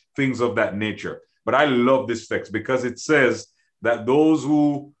justice, things of that nature. But I love this text because it says that those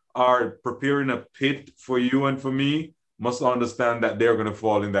who are preparing a pit for you and for me must understand that they're going to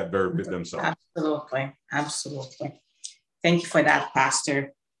fall in that very pit themselves. Absolutely. Thank you for that,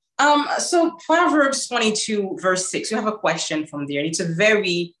 Pastor. So Proverbs 22, verse 6, you have a question from there. It's a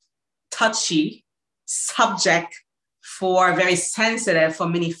very touchy subject, very sensitive for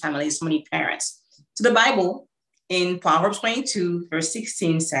many families, many parents. So the Bible in Proverbs 22, verse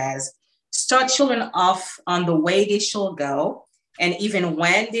 16 says, start children off on the way they shall go, and even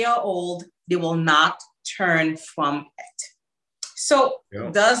when they are old, they will not turn from it. So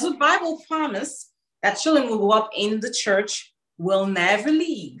does the Bible promise that children will go up in the church, will never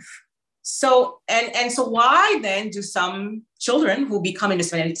leave? So, and so why then do some children who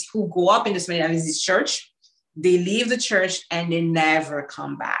go up in the Seminary church, they leave the church and they never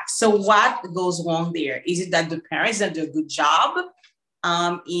come back? So what goes wrong there? Is it that the parents that do a good job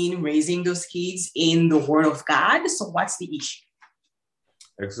in raising those kids in the Word of God? So what's the issue?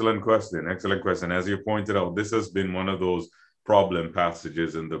 Excellent question. As you pointed out, this has been one of those problem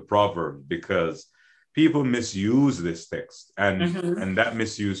passages in the Proverbs because people misuse this text, and that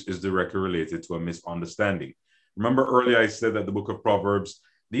misuse is directly related to a misunderstanding. Remember earlier I said that the book of Proverbs,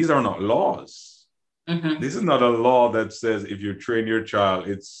 these are not laws. This is not a law that says if you train your child,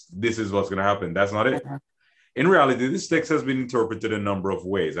 this is what's going to happen. That's not it. In reality, this text has been interpreted a number of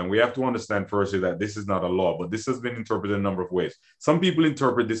ways, and we have to understand firstly that this is not a law, but this has been interpreted a number of ways. Some people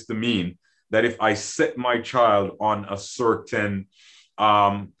interpret this to mean that if I set my child on a certain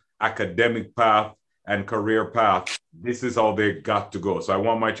academic path and career path, this is how they got to go. So I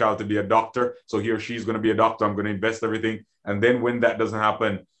want my child to be a doctor, so he or she's going to be a doctor. I'm going to invest everything. And then when that doesn't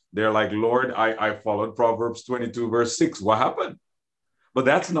happen, they're like, Lord, I followed Proverbs 22, verse 6. What happened? But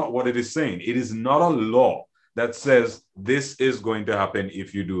that's not what it is saying. It is not a law that says this is going to happen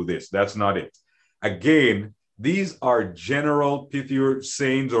if you do this. That's not it. Again, these are general pithy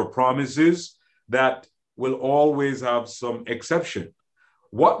sayings or promises that will always have some exception.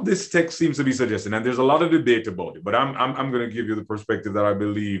 What this text seems to be suggesting, and there's a lot of debate about it, but I'm going to give you the perspective that I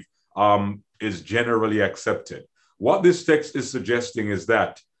believe is generally accepted. What this text is suggesting is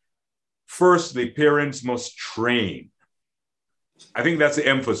that, firstly, parents must train. I think that's the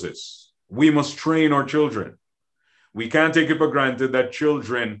emphasis. We must train our children. We can't take it for granted that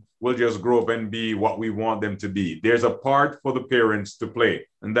children will just grow up and be what we want them to be. There's a part for the parents to play,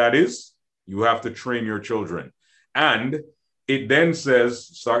 and that is you have to train your children. And it then says,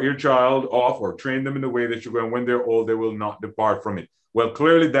 start your child off or train them in the way that you're going. When they're old, they will not depart from it. Well,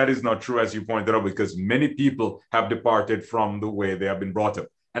 clearly that is not true, as you pointed out, because many people have departed from the way they have been brought up.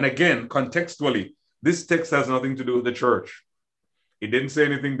 And again, contextually, this text has nothing to do with the church. It didn't say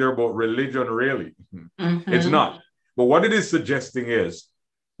anything there about religion, really. Mm-hmm. It's not. But what it is suggesting is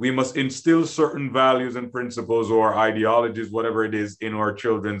we must instill certain values and principles or ideologies, whatever it is, in our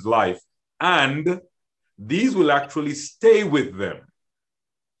children's life. And these will actually stay with them.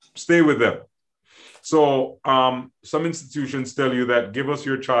 Stay with them. So some institutions tell you that give us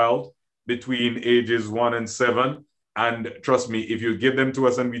your child between ages 1 and 7. And trust me, if you give them to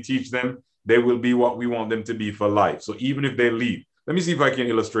us and we teach them, they will be what we want them to be for life. So even if they leave, let me see if I can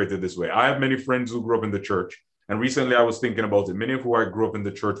illustrate it this way. I have many friends who grew up in the church. And recently I was thinking about it. Many of who I grew up in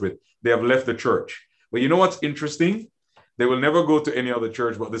the church with, they have left the church. But you know what's interesting? They will never go to any other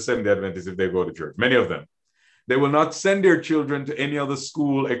church but the Seventh-day Adventists if they go to church. Many of them. They will not send their children to any other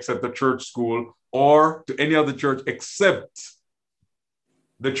school except a church school or to any other church except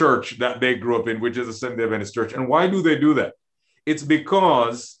the church that they grew up in, which is the Seventh-day Adventist church. And why do they do that? It's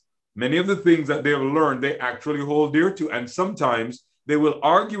because many of the things that they have learned, they actually hold dear to. And sometimes they will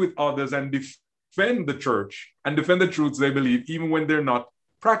argue with others and defend the church and defend the truths they believe, even when they're not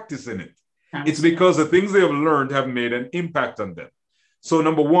practicing it. It's because the things they have learned have made an impact on them. So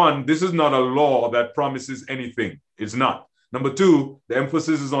number one, this is not a law that promises anything. It's not. Number two, the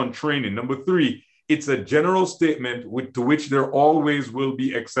emphasis is on training. Number three, it's a general statement to which there always will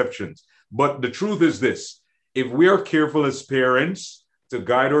be exceptions. But the truth is this: if we are careful as parents to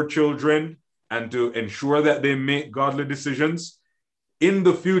guide our children and to ensure that they make godly decisions, in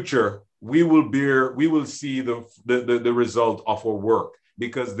the future, we will see the result of our work,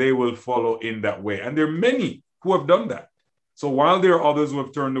 because they will follow in that way. And there are many who have done that. So while there are others who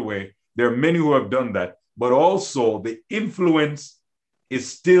have turned away, there are many who have done that, but also the influence is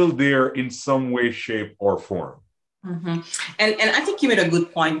still there in some way, shape, or form. Mm-hmm. And I think you made a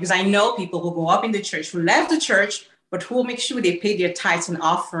good point, because I know people who go up in the church, who left the church, but who will make sure they pay their tithes and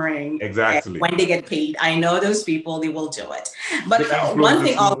offering. Exactly. When they get paid. I know those people, they will do it. But one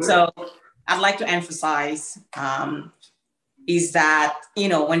thing also I'd like to emphasize is that,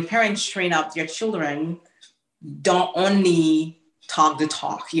 when parents train up their children, don't only talk the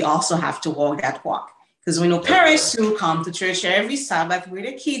talk, you also have to walk that walk. Because we know parents who come to church every Sabbath with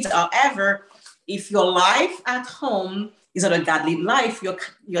their kids. However, if your life at home is not a godly life,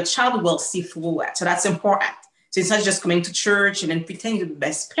 your child will see through it. So that's important. So it's not just coming to church and then pretending to be the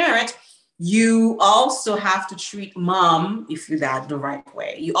best parent. You also have to treat mom, if you're that, the right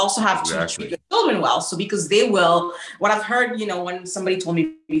way. You also have to treat your children well. So because they will, what I've heard, when somebody told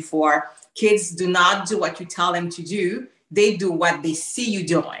me before, kids do not do what you tell them to do. They do what they see you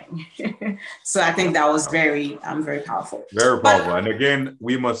doing. So I think that was very powerful. Very powerful. And again,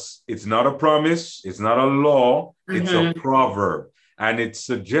 it's not a promise. It's not a law. It's a proverb. And it's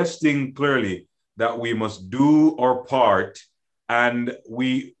suggesting clearly that we must do our part. And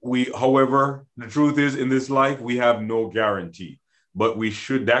however, the truth is, in this life, we have no guarantee, but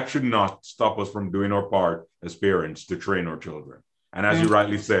that should not stop us from doing our part as parents to train our children. And as you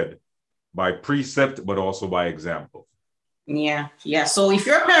rightly said, by precept, but also by example. Yeah. So if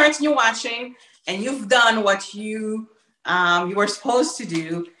you're a parent and you're watching and you've done what you were supposed to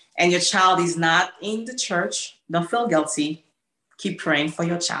do, and your child is not in the church, don't feel guilty. Keep praying for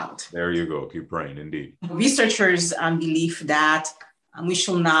your child. There you go. Keep praying, indeed. Researchers believe that we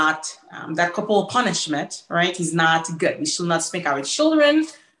should not, that corporal punishment, right, is not good. We should not spank our children.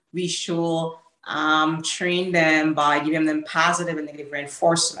 We should train them by giving them positive and negative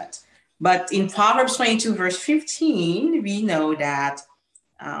reinforcement. But in Proverbs 22, verse 15, we know that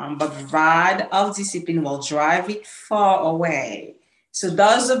but rod of discipline will drive it far away. So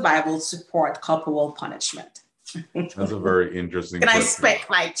does the Bible support corporal punishment? That's a very interesting question. Can I spank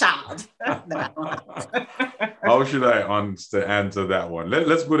my child? How should I answer that one?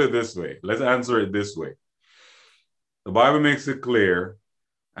 Let's put it this way. Let's answer it this way. The Bible makes it clear,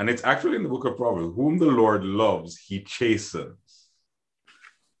 and it's actually in the book of Proverbs, whom the Lord loves, he chastens.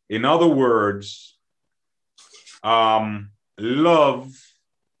 In other words, love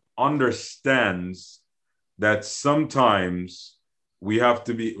understands that sometimes we have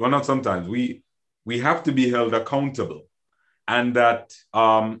to be, not sometimes, we have to be held accountable, and that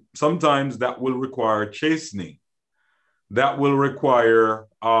sometimes that will require chastening. That will require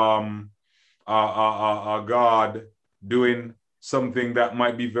God doing something that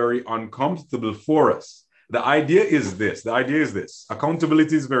might be very uncomfortable for us. The idea is this. The idea is this.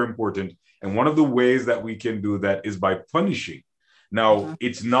 Accountability is very important. And one of the ways that we can do that is by punishing. Now,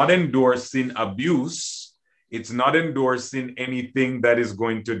 it's not endorsing abuse. It's not endorsing anything that is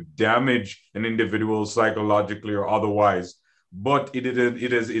going to damage an individual psychologically or otherwise. But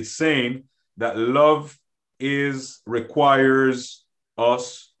it's saying that love requires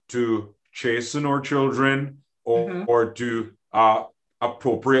us to chasten our children or to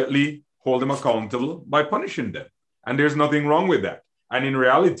appropriately hold them accountable by punishing them. And there's nothing wrong with that. And in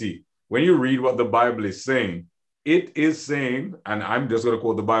reality, when you read what the Bible is saying, it is saying, and I'm just going to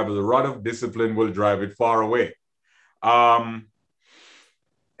quote the Bible, the rod of discipline will drive it far away.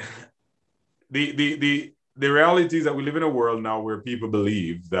 The reality is that we live in a world now where people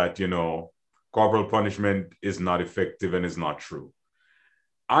believe that, corporal punishment is not effective and is not true.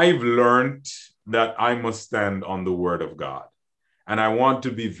 I've learned that I must stand on the word of God. And I want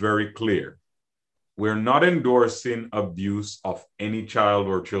to be very clear. We're not endorsing abuse of any child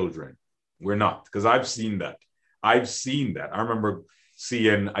or children. We're not, because I've seen that. I remember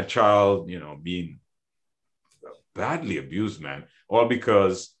seeing a child, being badly abused, man, all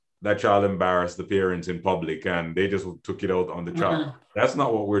because that child embarrassed the parents in public and they just took it out on the child. That's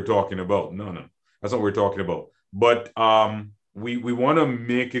not what we're talking about. No, that's not what we're talking about. But we want to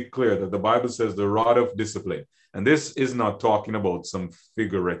make it clear that the Bible says the rod of discipline. And this is not talking about some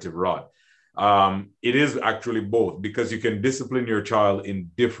figurative rod. It is actually both, because you can discipline your child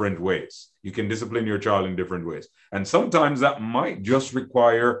in different ways. And sometimes that might just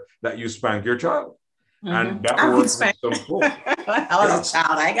require that you spank your child. And that works with some folks. I was a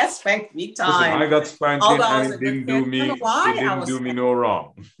child. I got spanked big time. Listen, I got spanked and it didn't do me no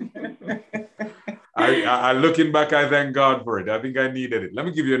wrong. I looking back, I thank God for it. I think I needed it. Let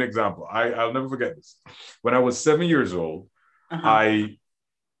me give you an example. I'll never forget this. When I was 7 years old, my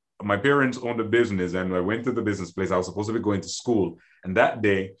parents owned a business, and I went to the business place. I was supposed to be going to school. And that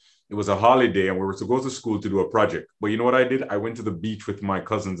day, it was a holiday, and we were to go to school to do a project. But you know what I did? I went to the beach with my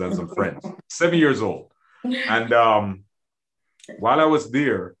cousins and some friends. 7 years old. And while I was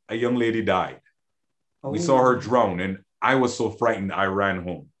there, a young lady died. We saw her drown, and I was so frightened, I ran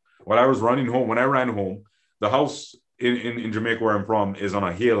home. When I ran home, the house in Jamaica where I'm from is on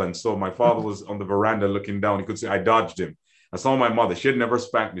a hill. And so my father was on the veranda looking down. He could see I dodged him. I saw my mother. She had never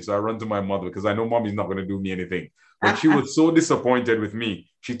spanked me. So I ran to my mother because I know mommy's not going to do me anything. But she was so disappointed with me.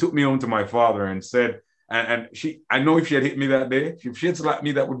 She took me home to my father and said, I know if she had hit me that day, if she had slapped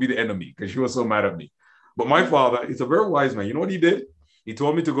me, that would be the enemy, because she was so mad at me. But my father is a very wise man. You know what he did? He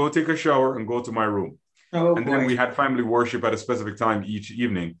told me to go take a shower and go to my room. Then we had family worship at a specific time each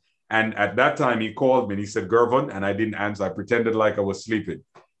evening. And at that time, he called me and he said, Gervon, and I didn't answer. I pretended like I was sleeping.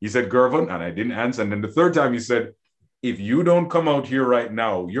 He said, Gervon, and I didn't answer. And then the third time he said, if you don't come out here right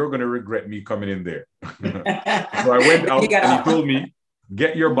now, you're going to regret me coming in there. So I went out and he told me,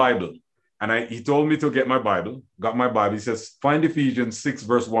 get your Bible. And he told me to get my Bible, got my Bible. He says, find Ephesians 6,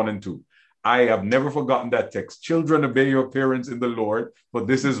 verse 1 and 2. I have never forgotten that text. Children, obey your parents in the Lord, but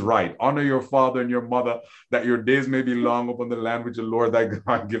this is right. Honor your father and your mother, that your days may be long upon the land which the Lord thy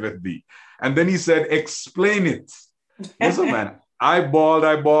God giveth thee. And then he said, explain it. Listen, man, I bawled.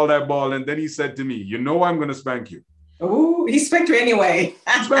 And then he said to me, you know I'm going to spank you. Oh, he spanked you anyway.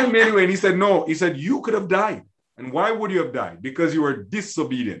 He spanked me anyway. And he said, no. He said, you could have died. And why would you have died? Because you were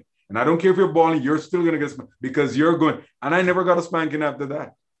disobedient. And I don't care if you're bawling, you're still going to get spanked because you're going. And I never got a spanking after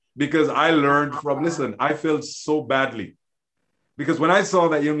that. Because I learned from, listen, I felt so badly. Because when I saw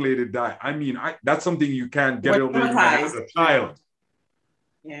that young lady die, that's something you can't get over as a child.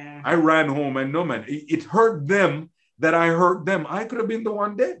 Yeah. I ran home and no, man, it hurt them that I hurt them. I could have been the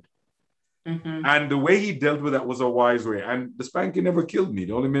one dead. And the way he dealt with that was a wise way. And the spanking never killed me.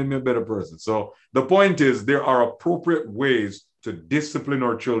 It only made me a better person. So the point is, there are appropriate ways to discipline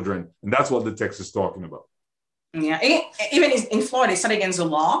our children. And that's what the text is talking about. Yeah, even in Florida, it's not against the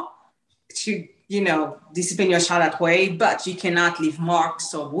law to, discipline your child that way, but you cannot leave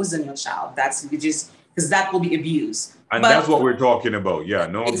marks or wounds on your child. That's because that will be abuse. And that's what we're talking about. Yeah,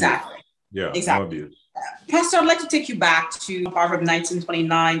 no abuse. Exactly. Yeah, exactly. No abuse. Pastor, I'd like to take you back to Proverbs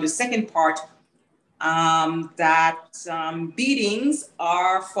 19:29, the second part, that beatings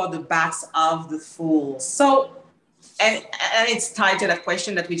are for the backs of the fools. So, and it's tied to that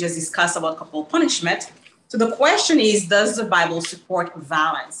question that we just discussed about corporal punishment. So the question is, does the Bible support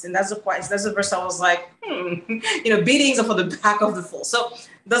violence? And that's the verse I was like, beatings are for the back of the fool. So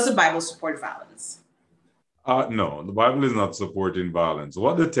does the Bible support violence? No, the Bible is not supporting violence.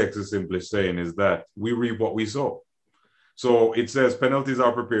 What the text is simply saying is that we reap what we sow. So it says penalties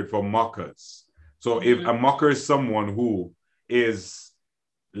are prepared for mockers. So if a mocker is someone who is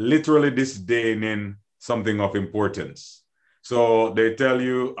literally disdaining something of importance. So they tell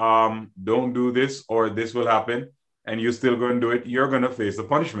you, don't do this or this will happen, and you still go and do it, you're going to face the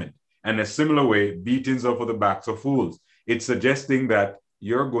punishment. And a similar way, beatings are for the backs of fools. It's suggesting that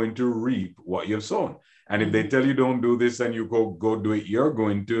you're going to reap what you've sown. And if they tell you don't do this and you go do it, you're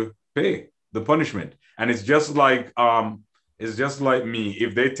going to pay the punishment. And it's just like me.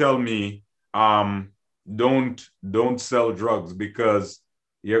 If they tell me don't sell drugs because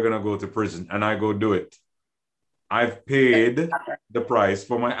you're gonna go to prison, and I go do it, I've paid the price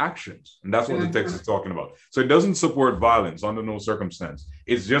for my actions. And that's what the text is talking about. So it doesn't support violence under no circumstance.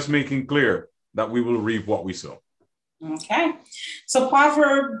 It's just making clear that we will reap what we sow. Okay. So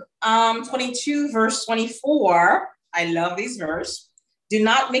Proverbs 22, verse 24, I love this verse. Do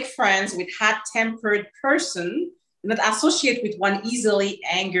not make friends with hot-tempered person. Do not associate with one easily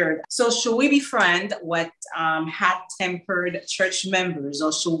angered. So should we befriend with hot-tempered church members,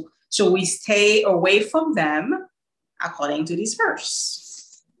 or should we stay away from them according to this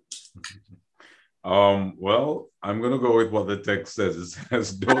verse? Well, I'm going to go with what the text says. It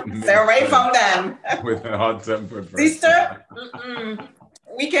says, don't stay away from them. With a hot-tempered person. Sister,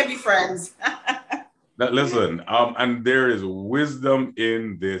 we can be friends. Listen, and there is wisdom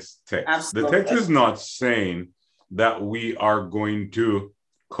in this text. Absolutely. The text is not saying that we are going to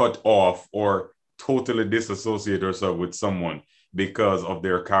cut off or totally disassociate ourselves with someone because of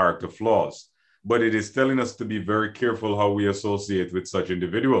their character flaws, but it is telling us to be very careful how we associate with such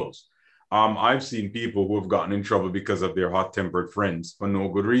individuals. I've seen people who have gotten in trouble because of their hot-tempered friends for no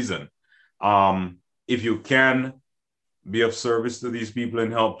good reason. If you can be of service to these people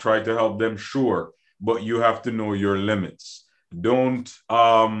and try to help them, sure, but you have to know your limits. Don't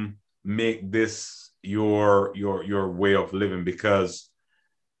make this your way of living, because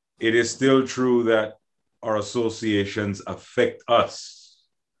it is still true that our associations affect us.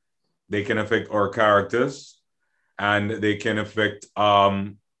 They can affect our characters, and they can affect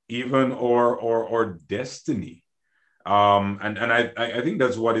even our destiny. And I think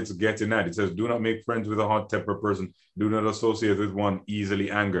that's what it's getting at. It says, do not make friends with a hot-tempered person. Do not associate with one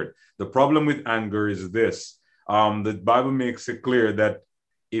easily angered. The problem with anger is this. The Bible makes it clear that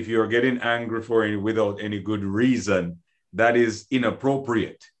if you're getting angry without any good reason, that is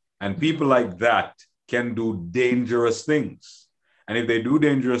inappropriate. And people like that can do dangerous things. And if they do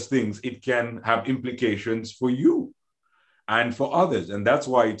dangerous things, it can have implications for you and for others. And that's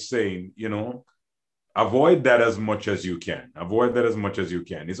why it's saying, avoid that as much as you can. Avoid that as much as you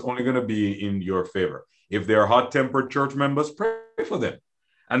can. It's only going to be in your favor. If they're hot-tempered church members, pray for them.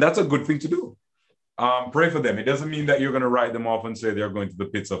 And that's a good thing to do. Pray for them. It doesn't mean that you're going to write them off and say they're going to the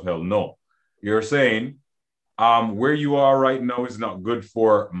pits of hell. No. You're saying where you are right now is not good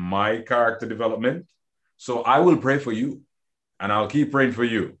for my character development. So I will pray for you, and I'll keep praying for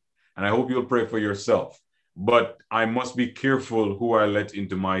you. And I hope you'll pray for yourself. But I must be careful who I let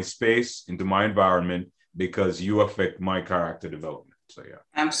into my space, into my environment, because you affect my character development. So, yeah.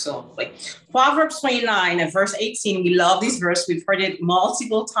 Absolutely. Proverbs 29 and verse 18, we love this verse. We've heard it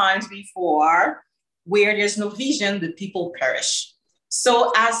multiple times before. Where there's no vision, the people perish.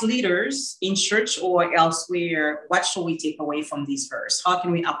 So as leaders in church or elsewhere, what should we take away from this verse? How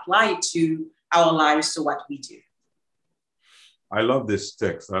can we apply it to our lives, to what we do? I love this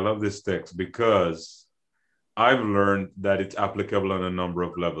text. I love this text because I've learned that it's applicable on a number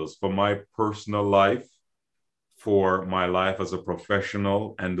of levels. For my personal life, for my life as a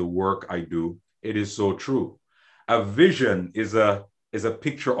professional, and the work I do, it is so true. A vision is a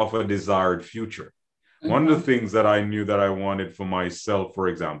picture of a desired future. Mm-hmm. One of the things that I knew that I wanted for myself, for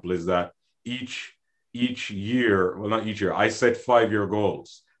example, is that each year, well, not each year, I set 5-year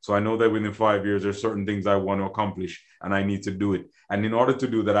goals. So I know that within 5 years, there's certain things I want to accomplish and I need to do it. And in order to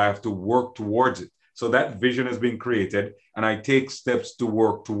do that, I have to work towards it. So that vision has been created and I take steps to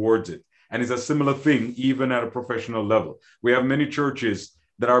work towards it. And it's a similar thing, even at a professional level. We have many churches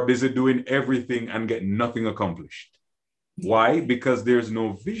that are busy doing everything and get nothing accomplished. Why? Because there's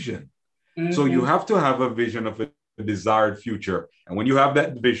no vision. Mm-hmm. So you have to have a vision of a desired future. And when you have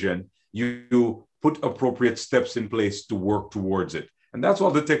that vision, you put appropriate steps in place to work towards it. And that's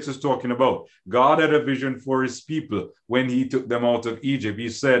what the text is talking about. God had a vision for his people when he took them out of Egypt. He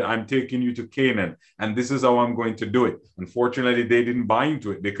said, I'm taking you to Canaan, and this is how I'm going to do it. Unfortunately, they didn't buy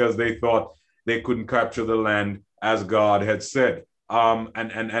into it because they thought they couldn't capture the land as God had said.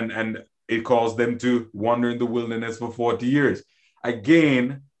 And it caused them to wander in the wilderness for 40 years.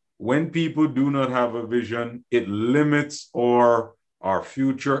 Again, when people do not have a vision, it limits our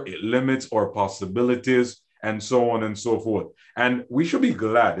future, it limits our possibilities, and so on and so forth. And we should be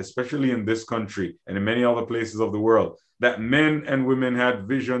glad, especially in this country and in many other places of the world, that men and women had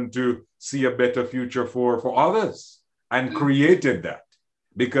vision to see a better future for others and created that.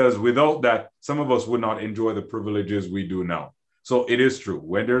 Because without that, some of us would not enjoy the privileges we do now. So it is true.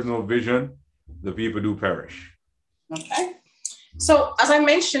 When there's no vision, the people do perish. Okay. So as I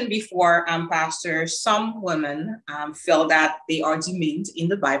mentioned before, Pastor, some women feel that they are demeaned in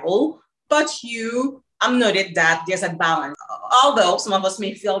the Bible, but you noted that there's a balance. Although some of us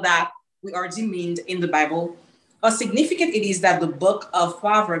may feel that we are demeaned in the Bible, how significant it is that the book of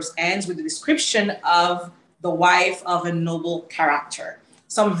Proverbs ends with the description of the wife of a noble character.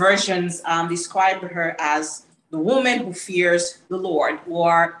 Some versions describe her as the woman who fears the Lord,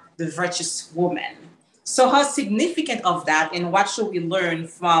 or the virtuous woman. So how significant of that, and what should we learn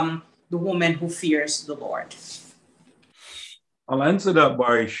from the woman who fears the Lord? I'll answer that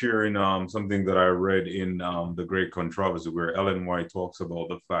by sharing something that I read in The Great Controversy, where Ellen White talks about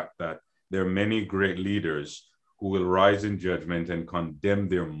the fact that there are many great leaders who will rise in judgment and condemn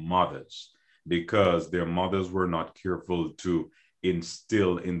their mothers because their mothers were not careful to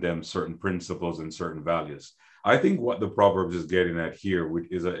instill in them certain principles and certain values. I think what the Proverbs is getting at here, which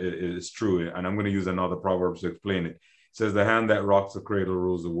is true, and I'm going to use another Proverb to explain it. It says, the hand that rocks the cradle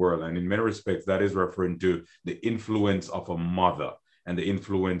rules the world. And in many respects, that is referring to the influence of a mother and the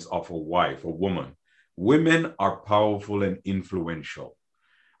influence of a wife, a woman. Women are powerful and influential.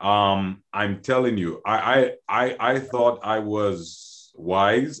 I'm telling you, I thought I was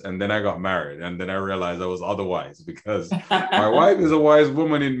wise, and then I got married, and then I realized I was otherwise, because my wife is a wise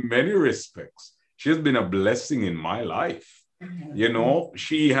woman in many respects. She has been a blessing in my life. You know,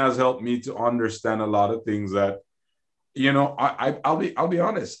 she has helped me to understand a lot of things that, you know, I'll be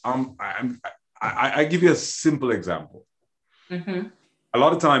honest. I give you a simple example. A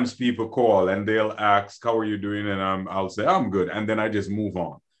lot of times people call and they'll ask, how are you doing? And I'll say, I'm good. And then I just move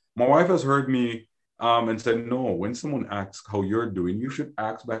on. My wife has heard me and said, no, when someone asks how you're doing, you should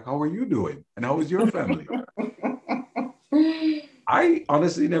ask back, how are you doing? And how is your family? I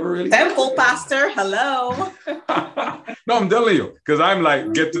honestly never really. Temple pastor, hello. No, I'm telling you, because I'm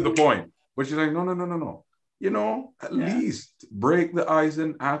like, get to the point. But she's like, no. You know, at least break the ice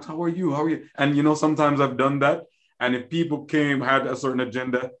and ask, how are you? How are you? And, you know, sometimes I've done that. And if people had a certain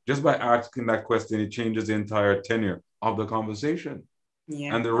agenda, just by asking that question, it changes the entire tenure of the conversation.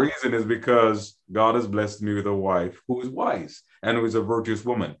 Yeah. And the reason is because God has blessed me with a wife who is wise and who is a virtuous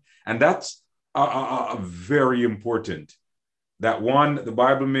woman. And that's very important. That one, the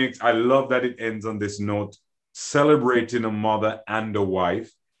Bible makes, I love that it ends on this note, celebrating a mother and a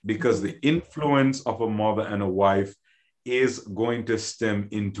wife, because the influence of a mother and a wife is going to stem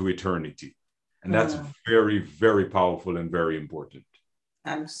into eternity. And that's very, very powerful and very important.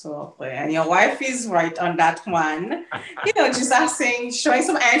 Absolutely. And your wife is right on that one. You know, just asking, showing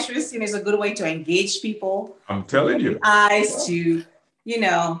some interest, you know, is a good way to engage people. I'm telling you. Eyes to, you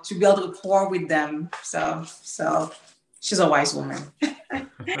know, to build a rapport with them. So she's a wise woman.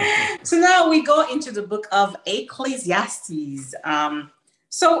 So now we go into the book of Ecclesiastes.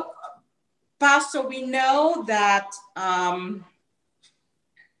 So, Pastor, we know that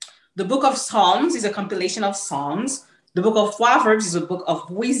the book of Psalms is a compilation of Psalms. The book of Proverbs is a book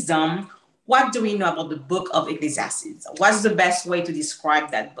of wisdom. What do we know about the book of Ecclesiastes? What's the best way to describe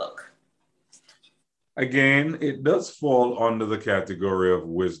that book? Again, it does fall under the category of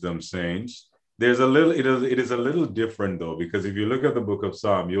wisdom sayings. There's a little, it is a little different though, because if you look at the book of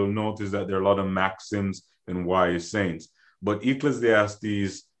Psalm, you'll notice that there are a lot of maxims and wise sayings. But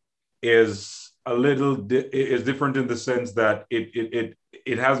Ecclesiastes is a little is different in the sense that it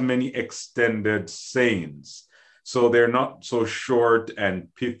has many extended sayings. So they're not so short and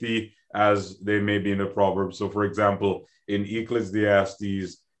pithy as they may be in the Proverbs. So for example, in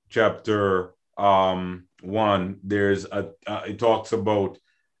Ecclesiastes chapter 1, there's it talks about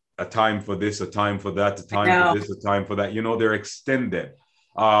a time for this, a time for that, a time for this, a time for that. You know, they're extended.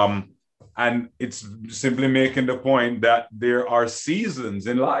 And it's simply making the point that there are seasons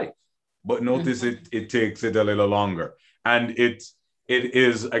in life, but notice it takes it a little longer. And it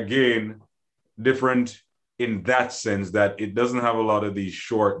is, again, different in that sense that it doesn't have a lot of these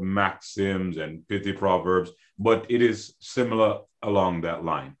short maxims and pithy proverbs, but it is similar along that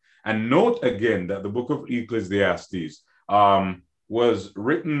line. And note again that the book of Ecclesiastes was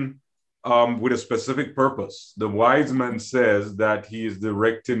written with a specific purpose. The wise man says that he is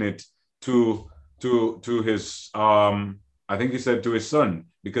directing it to his, I think he said to his son,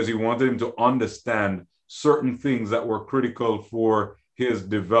 because he wanted him to understand certain things that were critical for his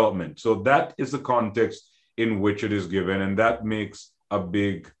development. So that is the context in which it is given. And that makes a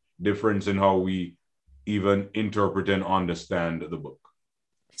big difference in how we even interpret and understand the book.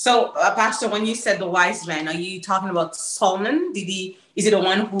 So, Pastor, when you said the wise man, are you talking about Solomon? Is it the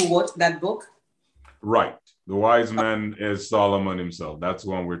one who wrote that book? Right. The wise man is Solomon himself. That's the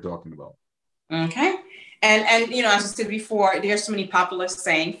one we're talking about. Okay. And you know, as I said before, there's so many popular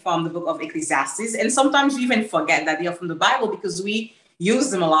sayings from the book of Ecclesiastes. And sometimes we even forget that they are from the Bible because we use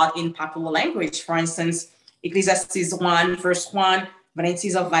them a lot in popular language. For instance, Ecclesiastes 1, verse 1,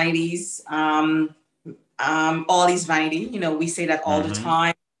 vanities of vanities, all is vanity. You know, we say that all the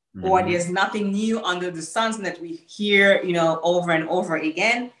time. Or there's nothing new under the sun that we hear, you know, over and over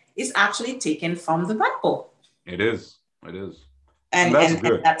again. Is actually taken from the Bible. It is. It is. And that's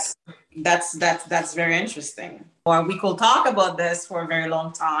good. And that's very interesting. Or we could talk about this for a very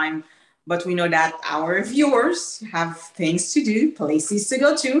long time, but we know that our viewers have things to do, places to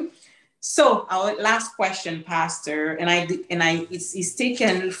go to. So our last question, Pastor, it's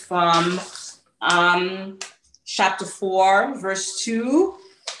taken from chapter 4, verse 2.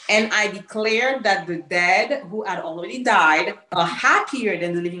 And I declared that the dead who had already died are happier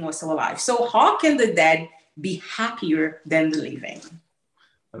than the living were still alive. So how can the dead be happier than the living?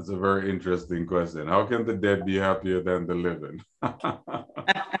 That's a very interesting question. How can the dead be happier than the living?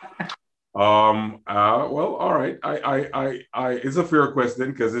 Well, all right. It's a fair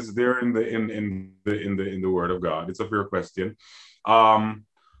question because it's there in the Word of God. It's a fair question.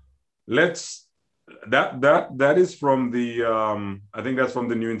 That is from the I think that's from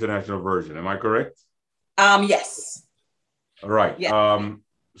the New International Version. Am I correct? Yes. All right. Yeah.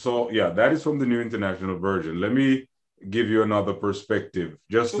 So yeah, that is from the New International Version. Let me give you another perspective,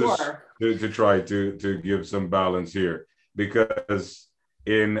 just to try to give some balance here, because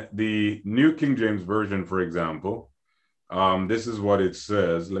in the New King James Version, for example, this is what it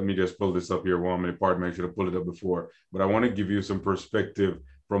says. Let me just pull this up here. One minute, pardon me, I should have pulled it up before, but I want to give you some perspective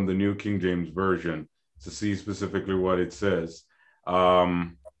from the New King James Version to see specifically what it says.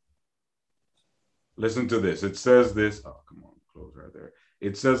 Listen to this. It says this. Oh, come on, close right there.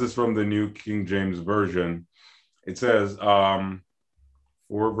 It says this from the New King James Version. It says, 4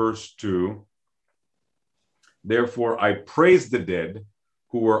 verse 2, therefore I praise the dead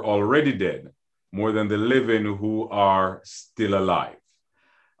who were already dead more than the living who are still alive.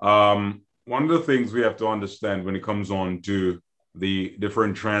 One of the things we have to understand when it comes on to the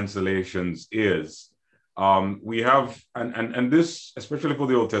different translations is we have, and this, especially for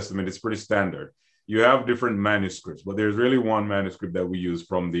the Old Testament, it's pretty standard. You have different manuscripts, but there's really one manuscript that we use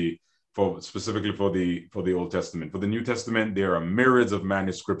specifically for the Old Testament. For the New Testament, there are myriads of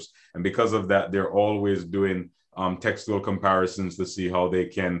manuscripts, and because of that, they're always doing textual comparisons to see how they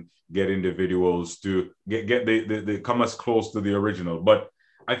can get individuals to they come as close to the original. But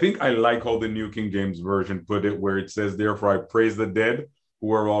I think I like how the New King James Version put it, where it says, therefore I praise the dead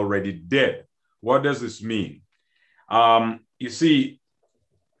who are already dead. What does this mean? You see,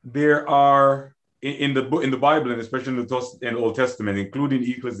 there are in the Bible, and especially in the Old Testament, including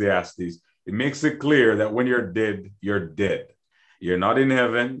Ecclesiastes, it makes it clear that when you're dead, you're dead. You're not in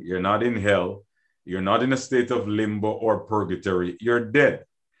heaven, you're not in hell, you're not in a state of limbo or purgatory, you're dead.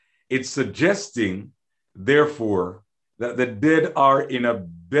 It's suggesting, therefore, that the dead are in a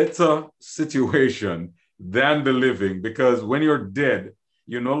better situation than the living, because when you're dead,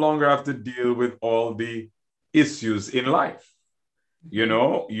 you no longer have to deal with all the issues in life. You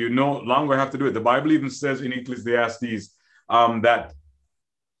know, you no longer have to do it. The Bible even says in Ecclesiastes that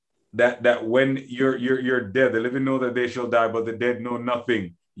when you're dead, the living know that they shall die, but the dead know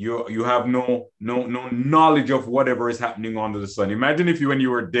nothing. You have no knowledge of whatever is happening under the sun. Imagine if when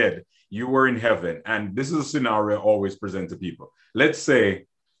you were dead, you were in heaven, and this is a scenario I always present to people. Let's say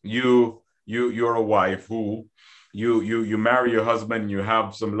you're a wife who you marry your husband, you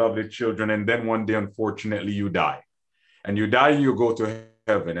have some lovely children, and then one day, unfortunately, you die. And you die, you go to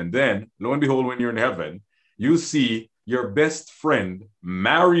heaven. And then, lo and behold, when you're in heaven, you see your best friend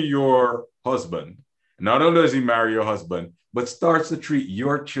marry your husband. Not only does he marry your husband, but starts to treat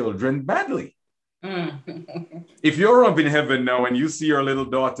your children badly. If you're up in heaven now and you see your little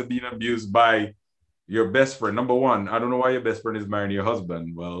daughter being abused by your best friend, number one, I don't know why your best friend is marrying your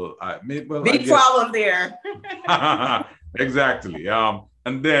husband. Big problem there. Exactly.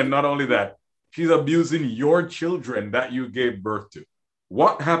 And then not only that, she's abusing your children that you gave birth to.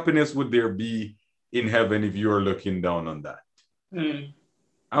 What happiness would there be in heaven if you're looking down on that?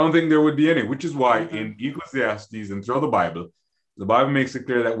 I don't think there would be any, which is why in Ecclesiastes and throughout the Bible makes it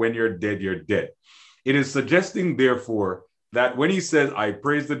clear that when you're dead, you're dead. It is suggesting, therefore, that when he says, I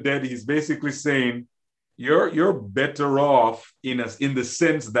praise the dead, he's basically saying, you're better off in the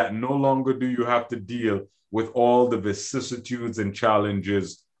sense that no longer do you have to deal with all the vicissitudes and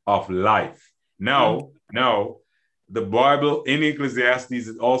challenges of life. Now, the Bible in Ecclesiastes,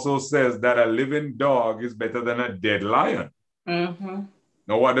 it also says that a living dog is better than a dead lion. Mm-hmm.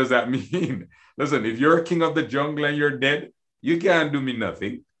 Now, what does that mean? Listen, if you're a king of the jungle and you're dead, you can't do me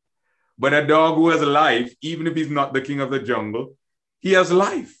nothing. But a dog who has life, even if he's not the king of the jungle, he has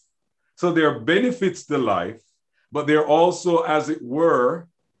life. So there are benefits to life, but there are also, as it were,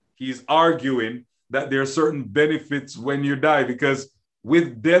 he's arguing that there are certain benefits when you die, because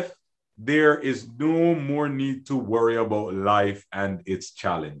with death, there is no more need to worry about life and its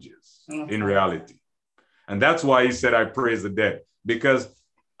challenges in reality. And that's why he said, I praise the dead, because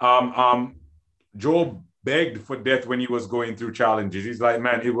Job begged for death when he was going through challenges. He's like,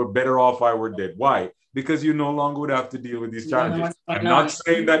 man, it would better off I were dead. Why? Because you no longer would have to deal with these challenges. I'm not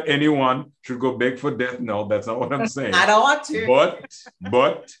saying that anyone should go beg for death. No, that's not what I'm saying. I don't want to.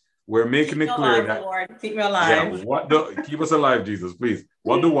 But we're making it clear that Lord, keep me alive. Yeah, keep us alive, Jesus, please.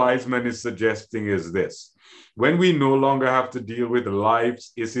 What the wise man is suggesting is this: when we no longer have to deal with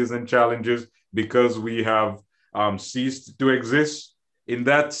life's issues and challenges because we have ceased to exist, in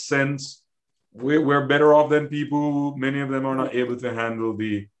that sense, we're better off than people who, many of them are not able to handle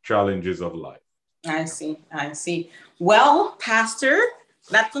the challenges of life. I see. Well, Pastor,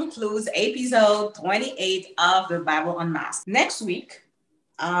 that concludes episode 28 of the Bible Unmasked. Next week,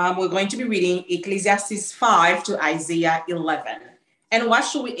 we're going to be reading Ecclesiastes 5 to Isaiah 11. And what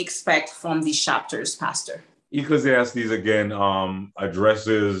should we expect from these chapters, Pastor? Ecclesiastes, again,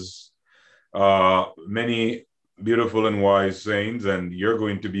 addresses many beautiful and wise sayings, and you're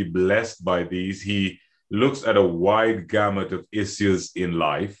going to be blessed by these. He looks at a wide gamut of issues in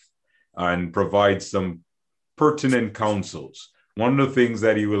life and provides some pertinent counsels. One of the things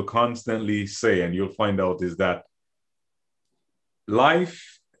that he will constantly say, and you'll find out, is that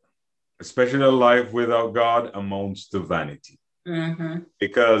life, especially a life without God, amounts to vanity. Mm-hmm.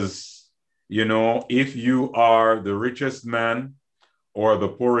 Because, if you are the richest man or the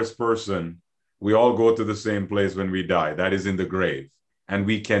poorest person, we all go to the same place when we die. That is in the grave. And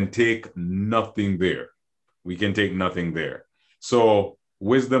we can take nothing there. So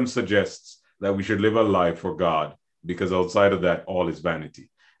wisdom suggests that we should live a life for God, because outside of that, all is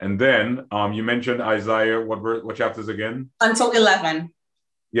vanity. And then you mentioned Isaiah. What chapters again? Until 11.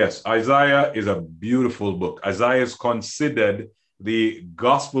 Yes, Isaiah is a beautiful book. Isaiah is considered the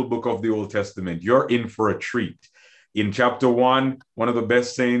gospel book of the Old Testament. You're in for a treat. In chapter 1, one of the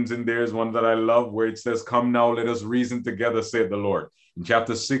best sayings in there is one that I love, where it says, "Come now, let us reason together, saith the Lord." In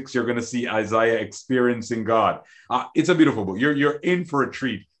chapter 6, you're going to see Isaiah experiencing God. It's a beautiful book. You're in for a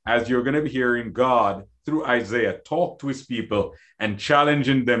treat, as you're going to be hearing God through Isaiah talk to his people and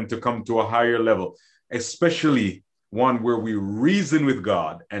challenging them to come to a higher level, especially one where we reason with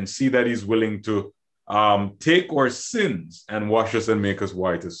God and see that he's willing to take our sins and wash us and make us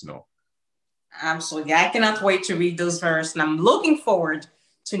white as snow. Absolutely. I cannot wait to read those verses, and I'm looking forward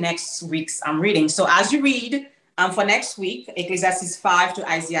to next week's reading. So as you read for next week, Ecclesiastes 5 to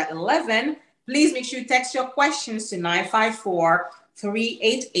Isaiah 11, please make sure you text your questions to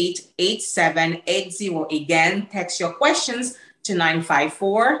 954-388-8780. Again, text your questions to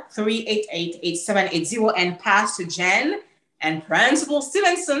 954-388-8780. And Pastor Jen and Principal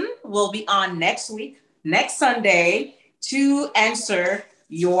Stevenson will be on next Sunday, to answer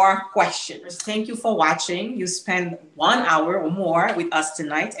your questions. Thank you for watching. You spent 1 hour or more with us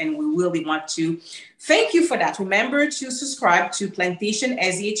tonight, and we really want to thank you for that. Remember to subscribe to Plantation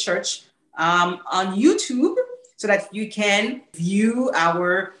SDA Church on YouTube, so that you can view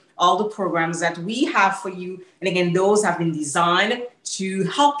all the programs that we have for you. And again, those have been designed to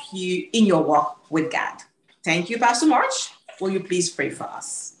help you in your walk with God. Thank you, Pastor March. Will you please pray for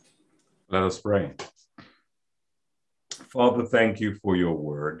us? Let us pray. Father, thank you for your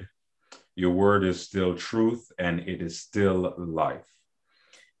word. Your word is still truth, and it is still life.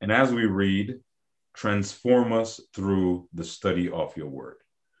 And as we read, transform us through the study of your word.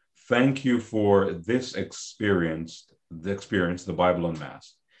 Thank you for this experience, the Bible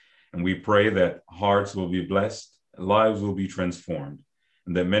Unmasked. And we pray that hearts will be blessed, lives will be transformed,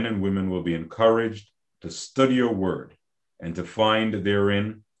 and that men and women will be encouraged to study your word and to find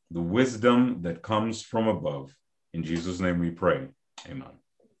therein the wisdom that comes from above. In Jesus' name we pray. Amen.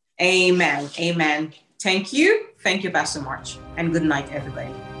 Amen. Thank you, Pastor March. And good night,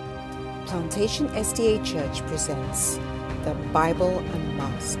 everybody. Plantation SDA Church presents the Bible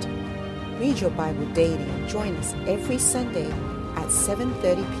Unmasked. Read your Bible daily and join us every Sunday at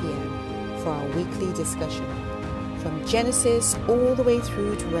 7:30 p.m. for our weekly discussion. From Genesis all the way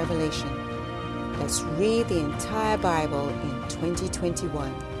through to Revelation. Let's read the entire Bible in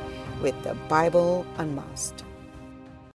 2021 with the Bible Unmasked.